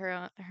see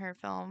her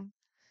film.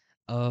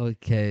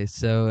 Okay,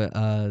 so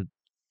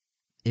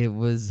it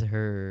was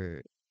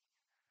her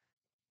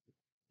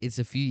it's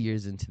a few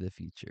years into the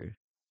future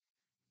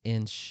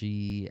and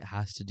she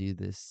has to do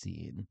this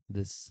scene.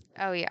 This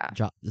Oh yeah.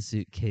 drop the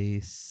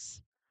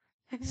suitcase,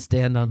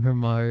 stand on her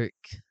mark.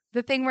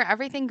 The thing where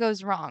everything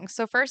goes wrong.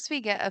 So first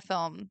we get a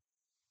film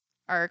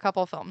or a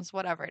couple films,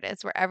 whatever it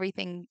is, where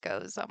everything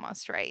goes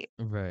almost right.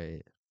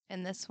 Right.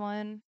 In this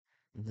one,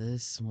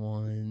 This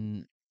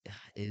one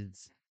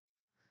is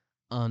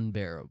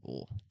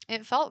unbearable.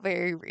 it felt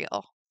very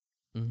real.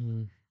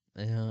 Mhm.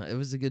 Yeah, it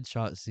was a good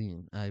shot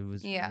scene.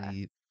 Yeah.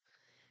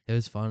 It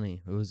was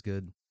funny. It was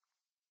good.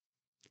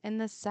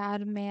 And the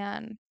sad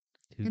man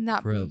Who in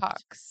that croaked.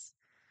 box.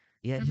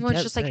 Yeah, he Everyone's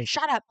kept just like, saying,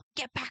 "Shut up,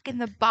 get back in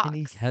the and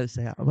he box." kept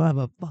saying, "I'm gonna have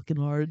a fucking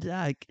heart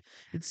attack.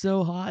 It's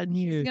so hot in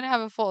He's here." gonna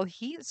have a full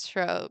heat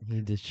stroke.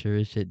 He just sure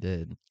as shit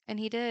did. And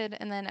he did,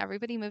 and then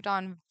everybody moved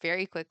on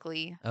very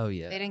quickly. Oh They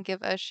yeah, didn't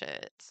give a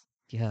shit.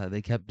 yeah.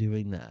 They kept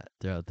doing that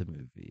throughout the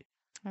movie.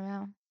 I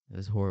know. It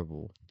was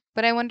horrible.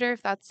 But I wonder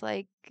if that's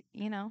like,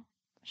 it's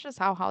just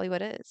how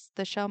Hollywood is.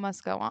 The show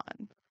must go on.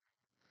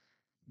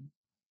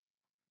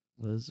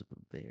 It was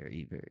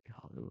very, very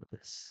Hollywood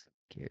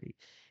scary.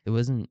 It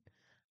wasn't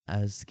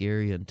as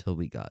scary until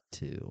we got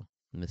to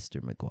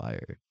Mr.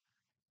 McGuire.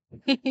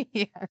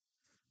 Yeah.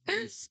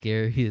 The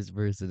scariest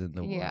person in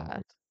the Yeah.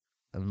 world.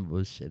 I'm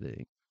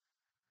bullshitting.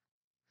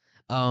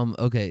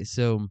 Okay,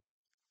 so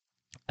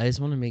I just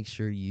want to make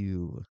sure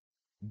you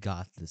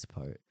got this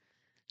part.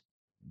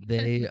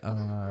 They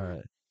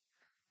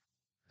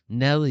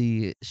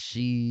Nelly,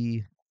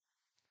 she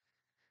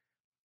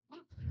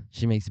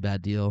makes a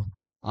bad deal.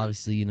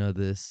 Obviously, you know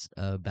this.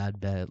 Bad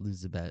bet,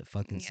 lose a bet,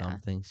 fucking Yeah.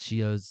 something.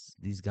 She owes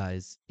these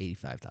guys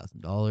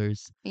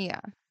 $85,000. Yeah.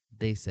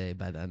 They say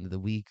by the end of the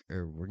week,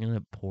 or we're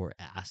gonna pour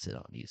acid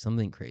on you,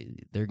 something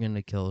crazy. They're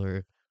gonna kill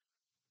her.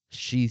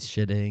 She's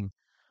shitting.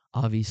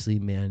 Obviously,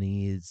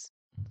 Manny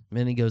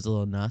goes a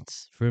little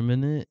nuts for a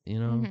minute,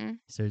 Mm-hmm.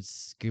 starts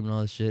screaming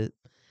all this shit,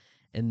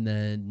 and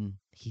then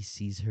he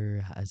sees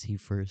her as he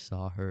first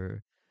saw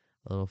her,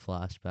 a little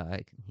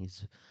flashback, and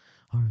he's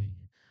all right.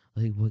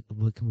 Like,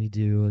 what can we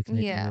do? What can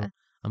I do? Yeah.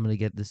 I'm gonna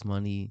get this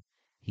money.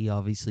 He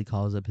obviously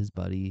calls up his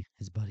buddy.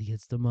 His buddy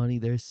gets the money.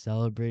 They're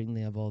celebrating.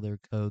 They have all their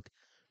coke,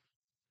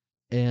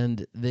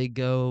 and they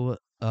go.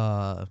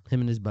 Him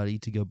and his buddy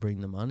to go bring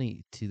the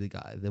money to the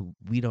guy that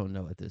we don't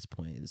know at this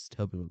point is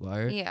Toby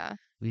Maguire. Yeah.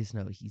 We just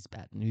know he's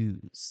bad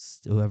news,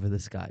 whoever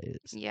this guy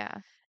is. Yeah.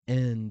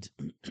 And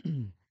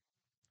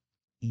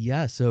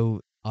yeah,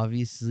 so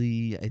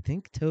obviously, I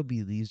think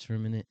Toby leaves for a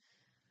minute,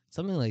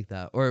 something like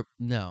that. Or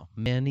no,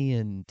 Manny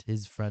and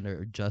his friend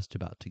are just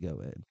about to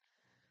go in.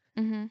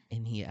 Mm-hmm.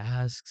 And he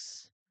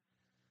asks,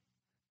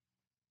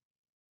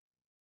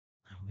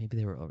 oh, maybe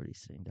they were already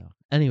sitting down.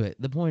 Anyway,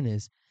 the point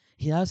is,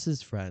 he asks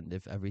his friend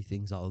if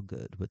everything's all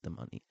good with the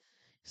money.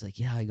 He's like,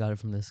 yeah, I got it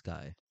from this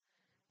guy.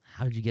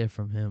 How did you get it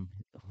from him?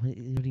 What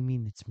do you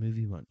mean it's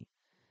movie money?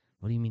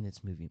 What do you mean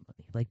it's movie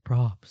money? Like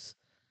props.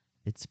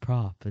 It's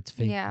prop. It's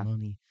fake Yeah.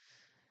 money.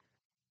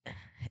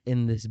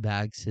 In this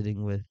bag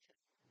sitting with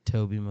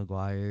Toby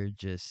Maguire,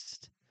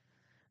 just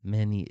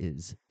Manny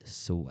is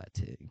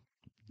sweating,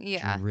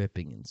 Yeah.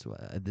 dripping in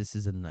sweat. This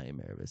is a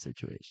nightmare of a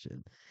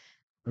situation.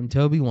 And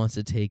Toby wants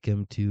to take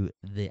him to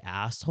the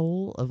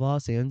asshole of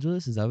Los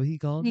Angeles. Is that what he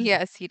called it?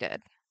 Yes, he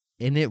did.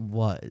 And it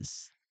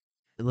was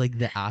like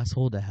the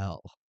asshole to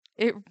hell.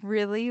 It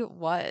really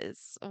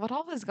was. What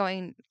all was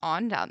going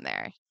on down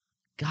there?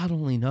 God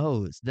only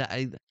knows.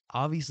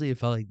 Obviously it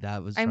felt like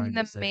that was I mean,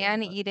 trying to the say a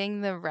man lot.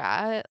 eating the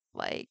rat,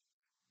 like,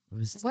 It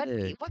was what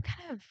sick. what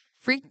kind of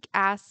freak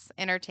ass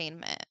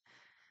entertainment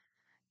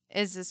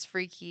is this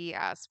freaky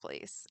ass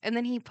place? And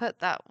then he put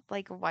that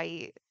like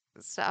white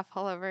stuff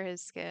all over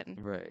his skin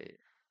Right.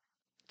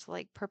 to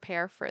like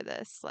prepare for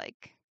this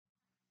like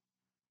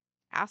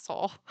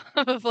asshole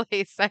of a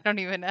place. I don't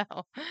even know.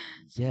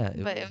 Yeah,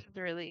 it But it was was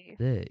really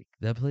sick.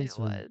 That it place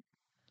was was.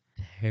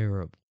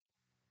 terrible.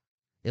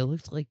 It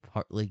looked like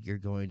like you're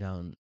going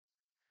down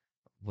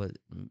what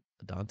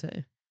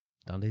Dante?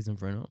 Dante's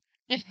Inferno?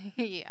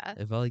 Yeah.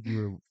 It felt like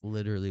you were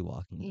literally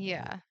walking down it.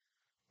 Yeah.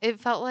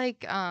 It felt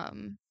like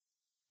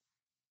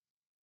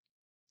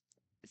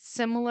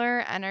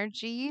similar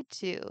energy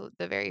to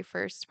the very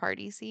first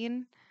party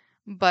scene,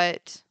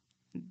 but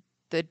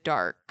the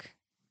dark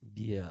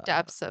Yeah.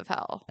 depths of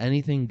hell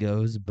Anything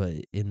goes, but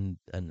in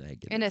a in a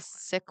negative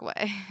sick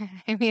way.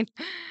 I mean,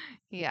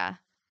 yeah.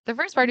 The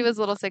first party was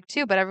a little sick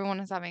too, but everyone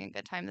was having a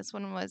good time. This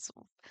one was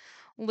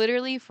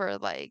literally for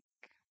like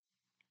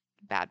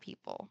bad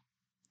people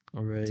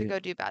way. to Right. go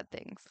do bad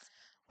things.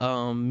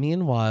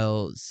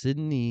 Meanwhile,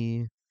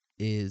 Sydney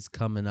is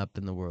coming up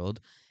in the world,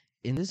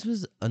 and this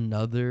was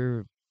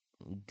another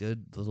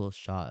good little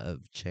shot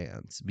of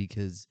chance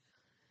because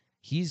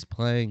he's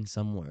playing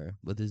somewhere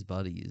with his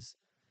buddies,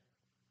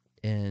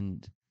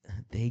 and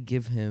they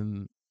give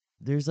him.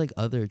 There's like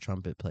other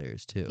trumpet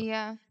players too,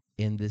 Yeah.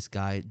 and this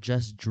guy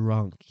just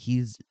drunk.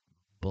 He's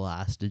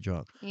blasted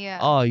drunk. Yeah.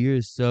 Oh,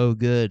 you're so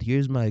good.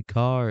 Here's my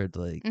card.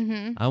 Like,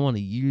 Mhm. I want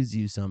to use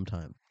you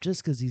sometime.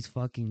 Just 'cause he's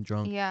fucking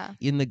drunk. Yeah.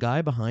 And the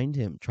guy behind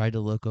him tried to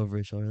look over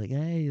his shoulder, like,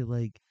 hey,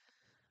 like,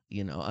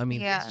 I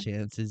mean, his Yeah.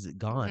 chance is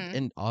gone. Mhm.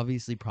 And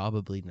obviously,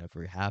 probably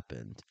never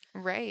happened.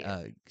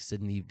 Right.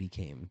 Sydney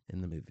became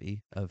in the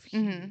movie a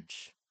Mhm.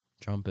 huge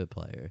trumpet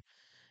player.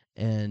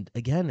 And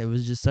again, it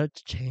was just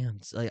such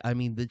chance. Like, I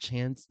mean, the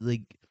chance,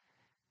 like,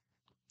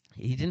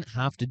 he didn't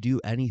have to do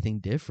anything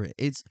different.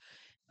 It's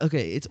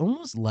okay, it's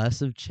almost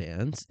less of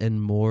chance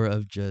and more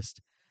of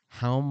just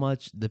how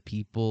much the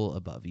people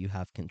above you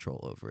have control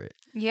over it.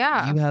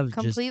 Yeah. You have just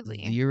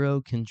Completely.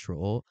 zero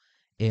control.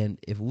 And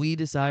if we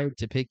decide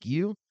to pick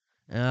you,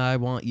 I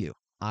want you.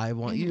 I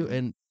want you. Mhm.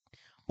 And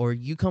or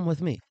you come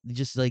with me.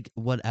 Just like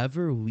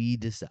whatever we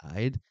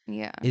decide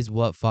Yeah. is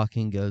what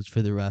fucking goes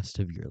for the rest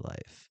of your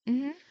life.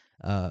 Mhm.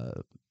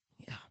 Uh,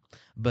 yeah.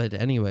 But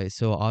anyway,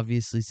 so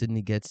obviously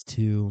Sydney gets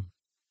to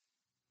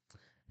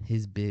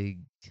his big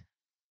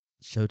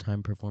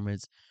Showtime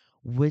performance,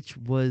 which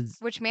was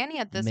Which Manny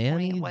at this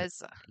point Manny's.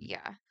 was,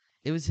 yeah.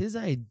 It was his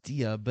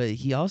idea, but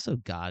he also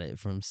got it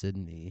from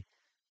Sydney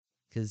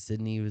because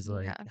Sydney was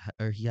like, Yeah.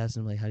 or he asked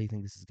him like, "How do you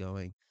think this is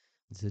going?"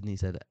 And Sydney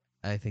said,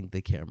 "I think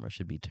the camera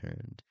should be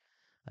turned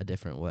a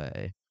different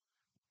way,"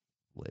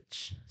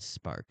 which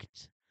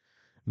sparked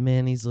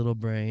Manny's little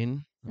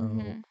brain. Oh,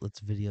 Mhm.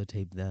 let's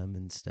videotape them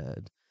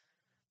instead,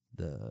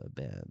 the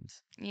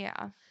band.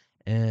 Yeah.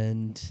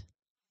 And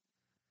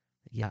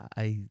yeah,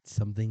 I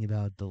something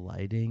about the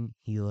lighting.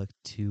 He looked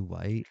too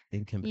white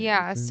in Yeah,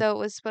 comparison. so it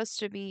was supposed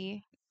to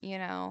be,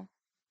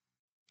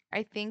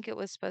 I think it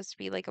was supposed to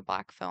be like a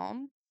black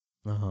film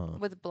Uh huh.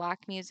 with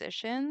black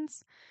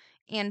musicians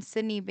and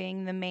Sydney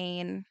being the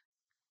main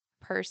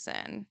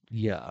person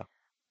Yeah.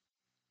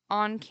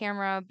 on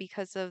camera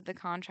because of the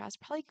contrast.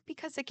 Probably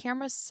because the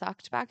camera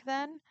sucked back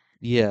then.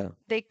 Yeah.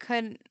 They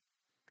couldn't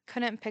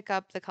pick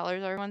up the colors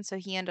of everyone, so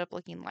he ended up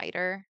looking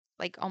lighter,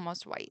 like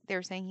almost white. They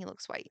were saying he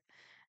looks white.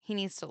 He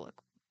needs to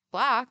look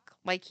black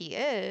like he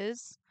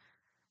is,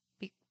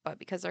 but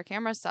because their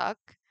cameras suck,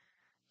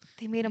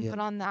 they made him Yeah. put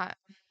on that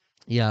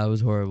Yeah, it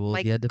was horrible. He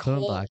like had to put on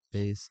coal.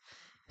 blackface,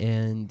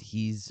 and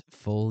he's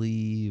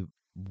fully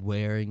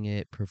wearing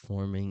it,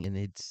 performing, and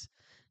it's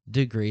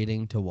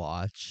degrading to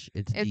watch.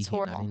 It's It's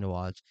horrible. dehumanizing to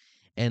watch.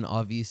 And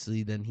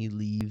obviously, then he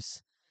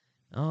leaves.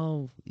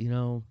 Oh,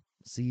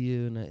 see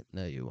you.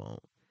 No, you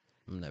won't.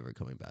 I'm never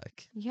coming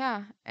back.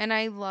 Yeah, and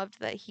I loved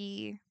that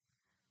he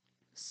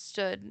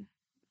stood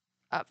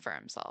up for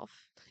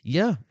himself.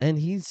 Yeah, and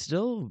he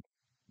still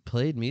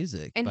played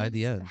music And by the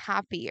he's end.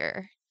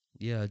 happier.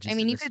 Yeah, I just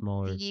mean, in you a could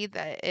smaller. see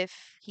that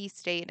if he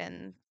stayed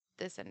in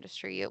this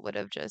industry, it would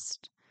have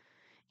just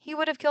he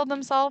would have killed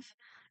himself,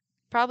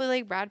 probably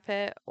like Brad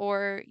Pitt,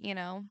 or,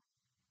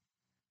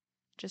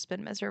 just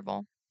been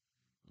miserable.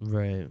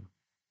 Right.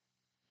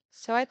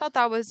 So I thought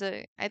that was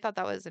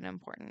an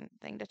important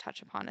thing to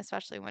touch upon,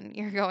 especially when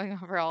you're going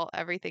over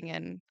everything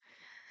in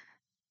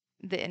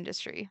the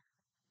industry.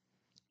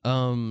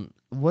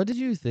 What did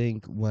you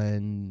think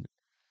when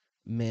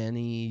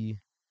Manny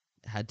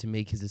had to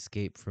make his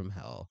escape from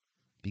hell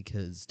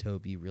because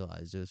Toby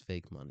realized it was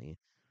fake money?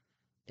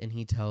 And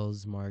he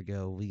tells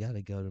Margot, "We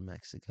gotta go to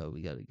Mexico.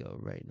 We gotta go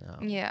right now."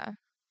 Yeah,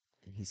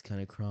 And he's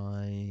kind of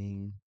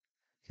crying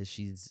because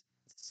she's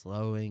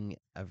slowing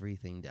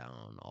everything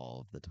down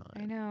all of the I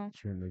time know.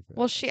 to remove her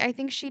Well, eyes. I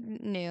think she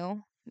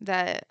knew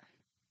that.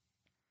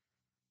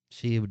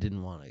 She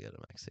didn't want to go to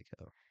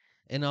Mexico,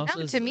 and No,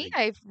 also to it's me, like,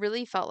 I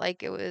really felt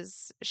like it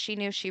was she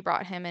knew she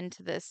brought him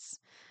into this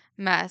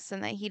mess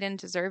and that he didn't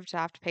deserve to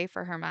have to pay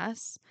for her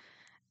mess.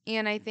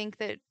 And I think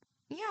that,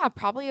 yeah,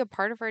 probably a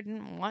part of her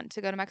didn't want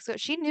to go to Mexico.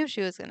 She knew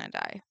she was going to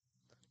die.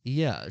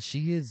 yeah,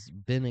 she has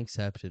been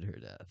accepted her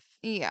death.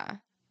 Yeah.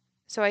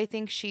 So I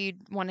think she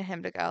wanted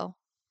him to go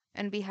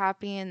and be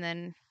happy. And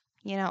then,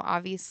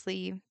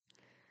 obviously,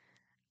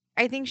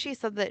 I think she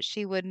said that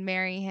she would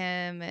marry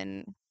him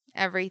and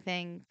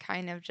everything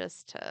kind of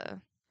just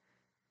to,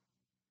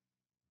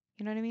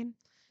 you know what I mean?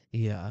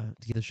 Yeah,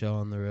 to get the show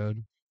on the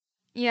road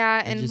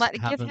Yeah. and And just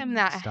give have him him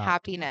that stop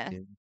happiness,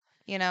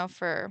 talking.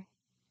 for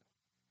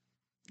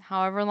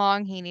however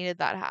long he needed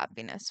that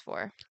happiness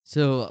for.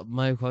 So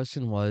my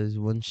question was,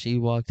 when she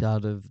walked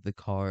out of the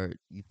car,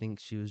 you think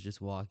she was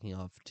just walking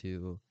off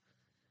to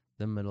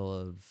the middle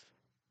of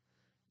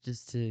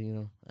just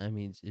to, I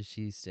mean, is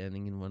she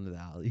standing in one of the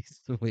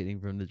alleys waiting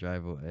for him to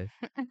drive away?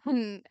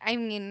 I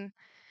mean,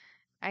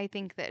 I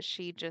think that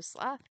she just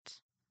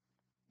left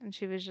and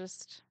she was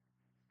just,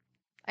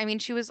 I mean,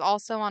 she was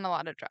also on a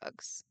lot of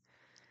drugs.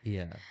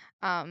 Yeah.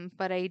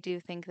 But I do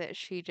think that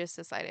she just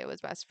decided it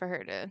was best for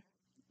her to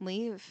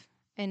leave.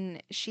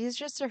 And she's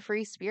just a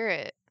free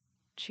spirit.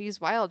 She's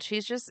wild.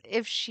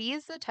 If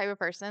she's the type of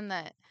person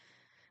that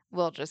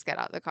will just get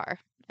out of the car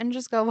and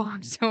just go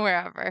walk to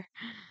wherever.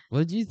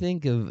 What do you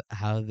think of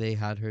how they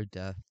had her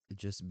death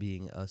just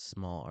being a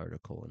small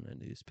article in a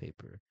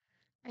newspaper?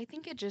 I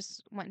think it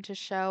just went to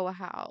show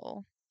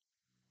how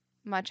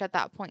much at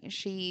that point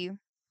she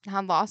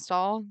had lost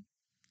all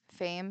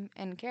fame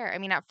and care. I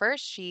mean, at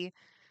first she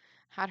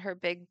had her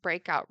big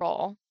breakout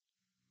role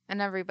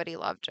and everybody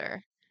loved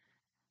her.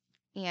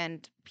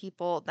 And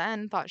people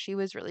then thought she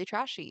was really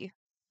trashy.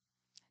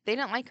 They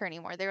didn't like her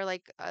anymore. They were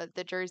like,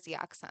 the Jersey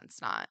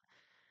accent's not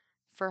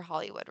for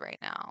Hollywood right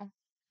now.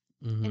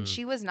 And Mm-hmm.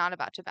 she was not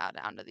about to bow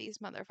down to these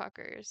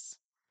motherfuckers.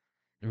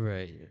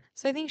 Right.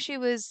 So I think she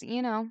was,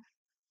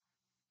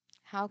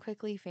 how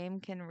quickly fame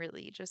can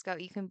really just go.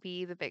 You can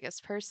be the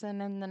biggest person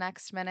in the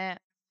next minute.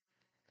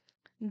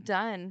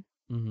 Done.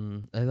 Mm-hmm.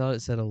 I thought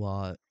it said a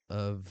lot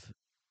of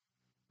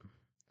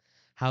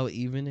how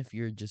even if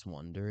you're just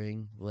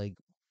wondering, like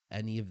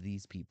any of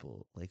these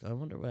people, like I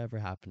wonder whatever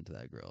happened to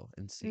that girl,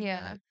 and seeing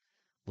Yeah. that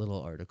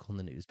little article in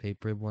the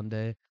newspaper one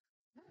day,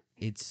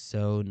 it's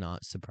so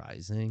not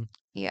surprising,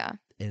 Yeah.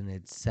 and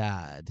it's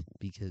sad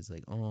because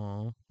like,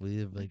 oh,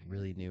 we like Mhm.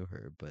 really knew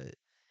her, but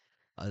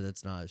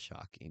that's not a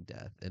shocking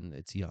death, and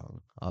it's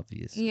young,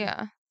 obviously.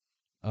 Yeah.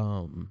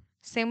 Um,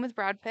 Same with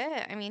Brad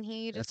Pitt. I mean,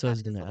 he that's just what I had was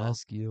his gonna little.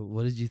 ask you.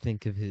 What did you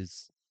think of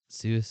his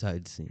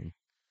suicide scene?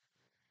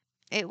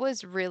 It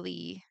was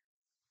really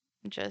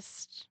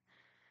just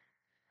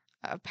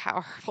a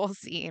powerful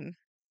scene.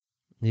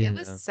 It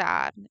was Yeah,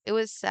 sad. It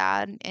was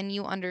sad, and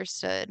you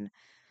understood.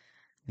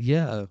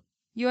 yeah,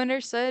 You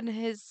understood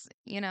his,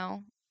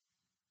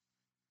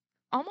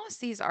 almost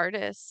these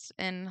artists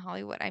in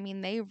Hollywood. I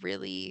mean, they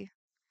really,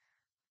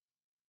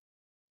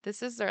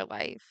 this is their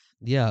life.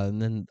 yeah.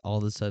 And then all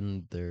of a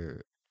sudden,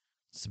 they're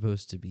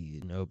supposed to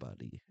be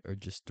nobody or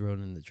just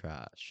thrown in the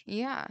trash.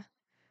 Yeah.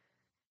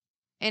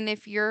 And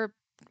if you're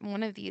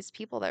one of these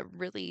people that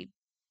really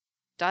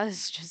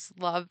does just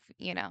love,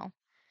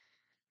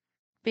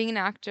 being an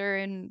actor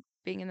and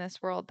being in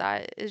this world,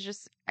 that is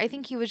just, I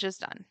think he was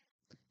just done.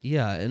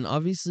 Yeah, and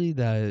obviously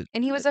that.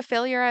 And he was a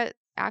failure at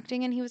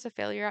acting and he was a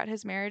failure at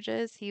his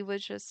marriages. He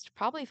was just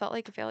probably felt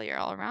like a failure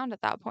all around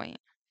at that point.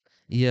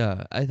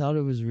 Yeah, I thought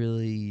it was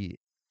really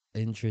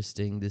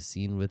interesting the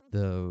scene with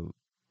the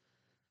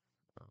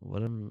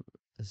what I'm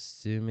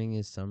assuming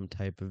is some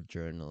type of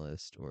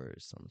journalist or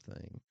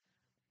something,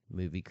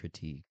 movie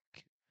critic,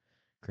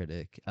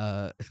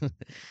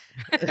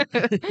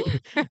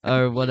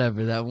 or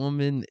whatever. That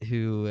woman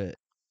who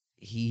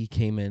he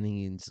came in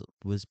and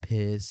was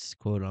pissed,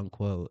 quote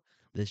unquote,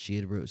 that she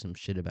had wrote some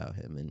shit about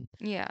him, and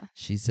Yeah.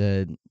 she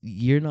said,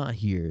 "You're not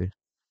here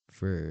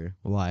for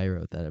why I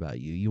wrote that about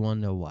you. You want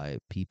to know why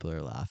people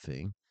are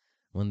laughing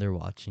when they're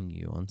watching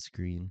you on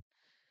screen."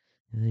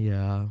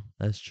 Yeah,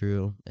 that's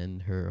true.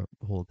 And her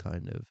whole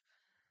kind of,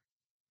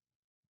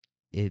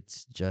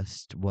 it's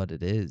just what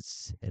it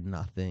is, and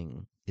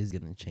nothing is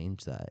going to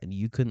change that. And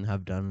you couldn't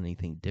have done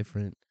anything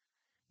different.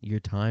 Your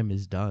time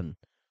is done.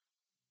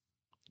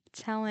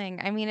 Telling.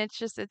 I mean, it's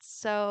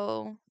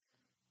so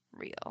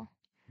real.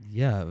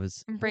 Yeah, it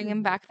was. I'm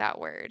bringing back that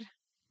word.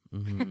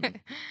 Mm-hmm.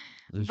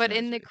 It was But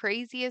in the tragic.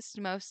 craziest,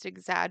 most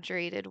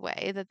exaggerated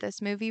way that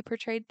this movie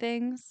portrayed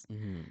things,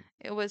 Mm-hmm.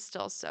 it was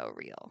still so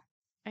real,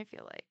 I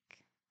feel like.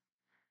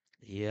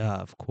 Yeah,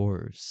 of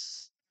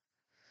course.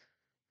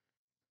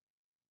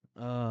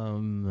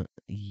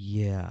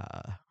 Yeah.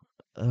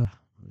 Uh,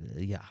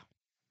 yeah.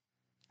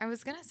 I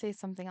was going to say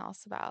something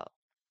else about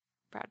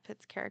Brad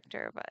Pitt's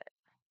character, but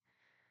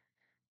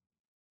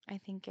I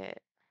think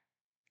it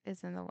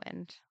is in the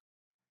wind.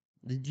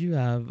 Did you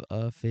have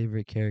a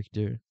favorite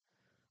character?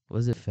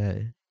 Was it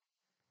Faye?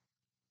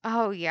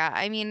 Oh, yeah.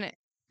 I mean,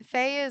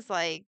 Faye is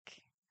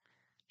like,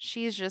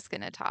 she's just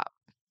going to top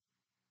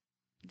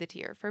the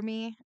tier for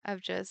me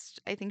of just,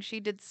 I think she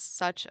did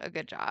such a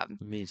good job.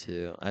 Me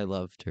too. I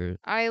loved her.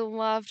 I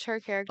loved her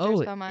character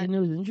Oh, so much. and it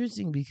was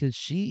interesting because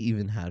she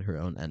even had her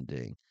own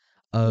ending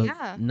of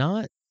Yeah,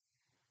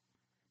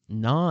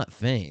 not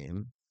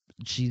fame.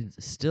 She's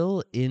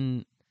still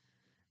in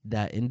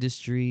that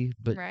industry,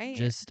 but right.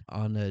 just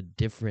on a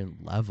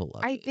different level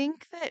of I it.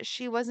 think that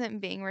she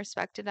wasn't being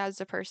respected as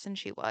the person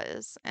she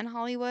was in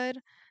Hollywood.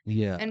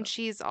 Yeah, And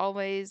she's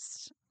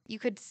always, you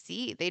could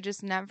see, they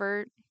just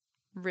never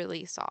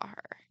really saw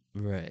her,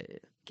 right.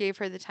 gave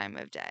her the time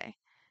of day.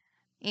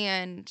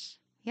 And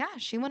yeah,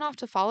 she went off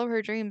to follow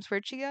her dreams.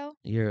 Where'd she go?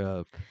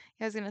 Europe.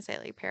 I was going to say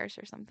like Paris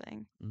or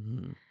something.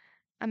 Hmm.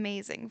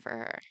 Amazing for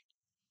her.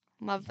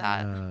 Love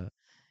that. Yeah,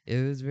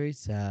 it was very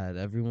sad.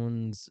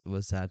 Everyone's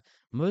was sad.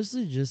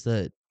 Mostly just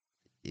that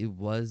it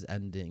was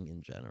ending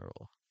in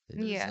general. It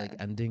was like Yeah.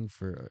 ending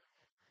for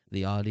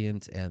the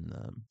audience and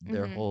them,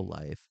 their Hmm. whole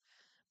life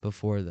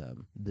before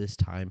them, this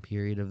time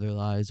period of their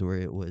lives where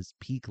it was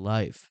peak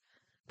life,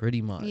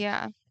 pretty much.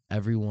 Yeah.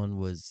 Everyone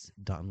was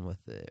done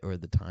with it, or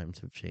the times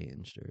have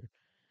changed, or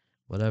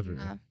whatever.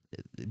 Yeah.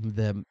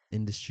 The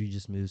industry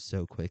just moves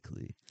so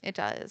quickly. It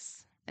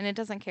does. And it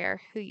doesn't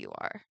care who you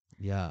are.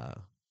 Yeah.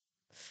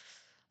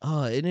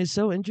 Oh, and it's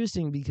so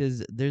interesting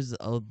because there's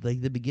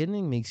like the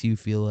beginning makes you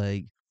feel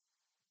like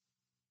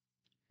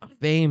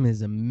fame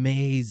is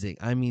amazing.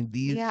 I mean,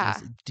 these Yeah.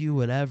 just do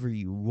whatever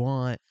you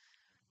want,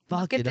 Look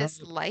fuck at it up.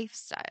 this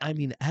lifestyle. I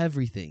mean,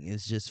 everything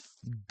is just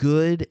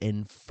good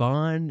and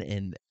fun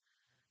and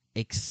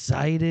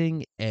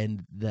exciting.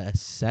 And the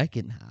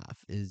second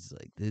half is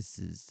like, this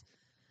is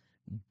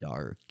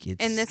dark.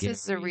 It's And this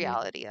is the scary.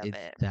 reality of It's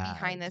it, sad.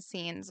 behind the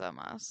scenes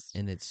almost.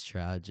 And it's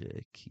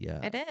tragic.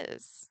 Yeah. It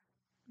is.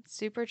 It's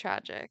super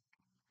tragic.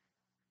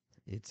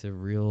 It's a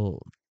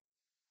real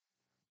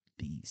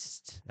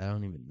beast. I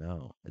don't even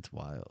know. It's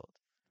wild.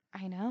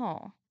 I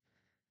know.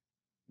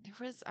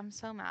 I'm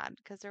so mad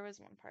because there was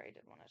one part I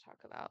did want to talk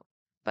about,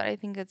 but I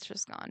think it's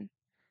just gone.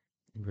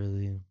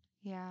 Really.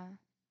 Yeah.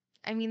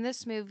 I mean,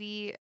 this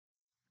movie,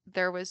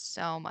 there was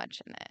so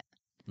much in it.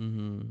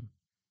 Mm-hmm.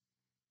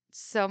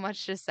 So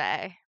much to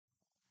say.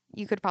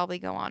 You could probably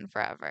go on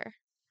forever.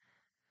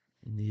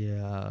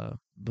 Yeah.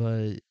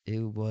 But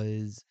it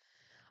was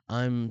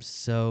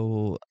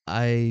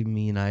I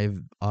mean,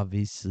 I've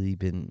obviously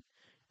been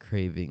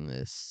craving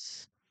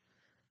this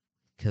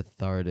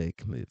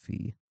cathartic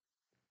movie.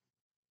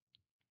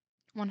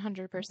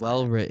 100%.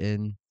 Well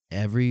written.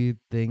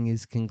 Everything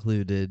is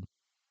concluded,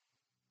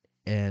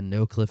 and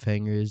no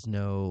cliffhangers,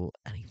 no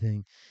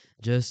anything.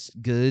 Just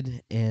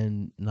good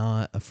and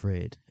not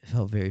afraid. It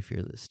felt very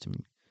fearless to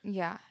me.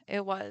 Yeah,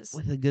 it was.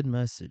 With a good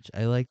message.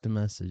 I like the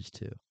message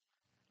too.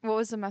 What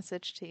was the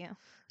message to you?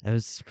 I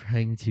was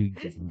trying to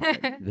get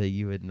that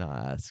you would not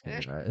ask me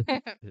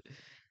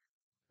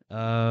that.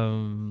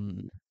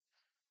 Um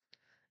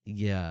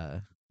yeah.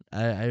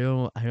 I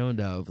don't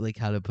know like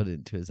how to put it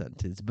into a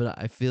sentence, but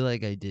I feel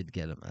like I did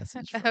get a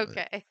message from it.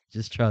 Okay,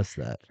 Just trust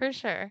that. for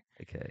sure.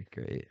 Okay,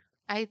 great.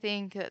 I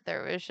think that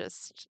there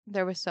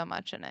was so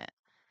much in it,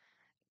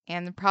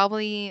 and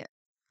probably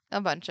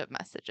a bunch of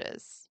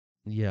messages.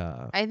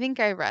 Yeah. I think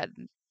I read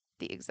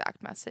the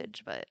exact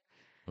message, but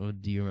Well,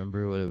 do you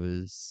remember what it I'm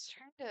was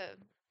trying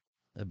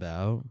to.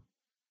 about?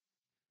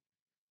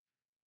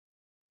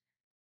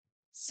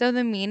 So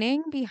the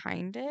meaning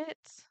behind it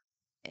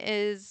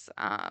is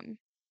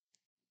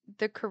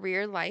the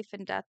career, life,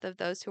 and death of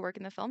those who work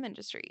in the film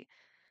industry.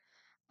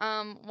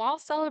 While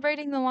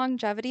celebrating the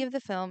longevity of the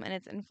film and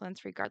its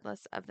influence,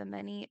 regardless of the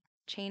many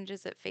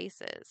changes it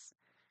faces.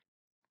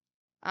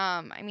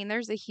 I mean,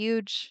 there's a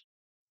huge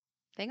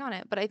thing on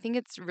it, but I think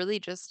it's really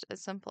just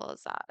as simple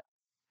as that.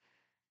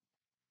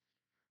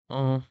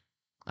 Oh,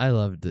 I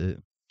loved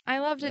it. I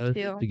loved That it was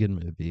such too. a good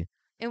movie.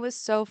 It was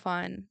so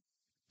fun.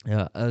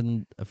 Yeah,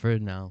 and for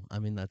now, I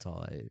mean that's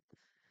all I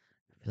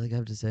feel like I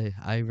have to say.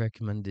 I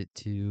recommend it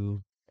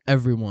to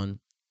everyone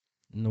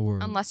in the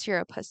world. Unless you're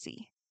a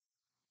pussy.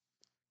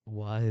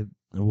 Why?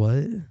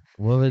 What?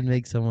 What would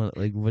make someone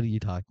like? What are you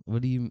talking?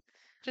 What do you?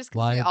 Just because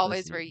Why they a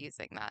always were pussy?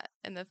 using that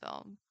in the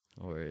film.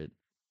 Word.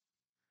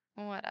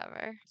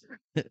 Whatever.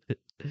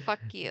 Fuck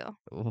you.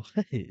 What?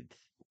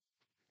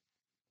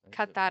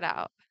 Cut that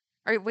out.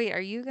 Or wait,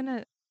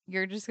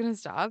 you're just gonna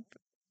stop?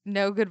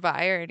 No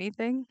goodbye or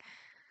anything?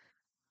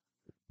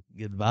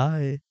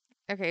 Goodbye.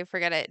 Okay,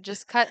 forget it.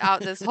 Just cut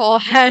out this whole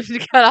end.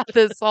 Cut out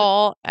this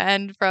whole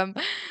end from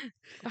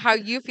how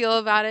you feel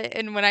about it.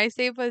 And when I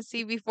say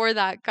pussy before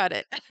that, cut it.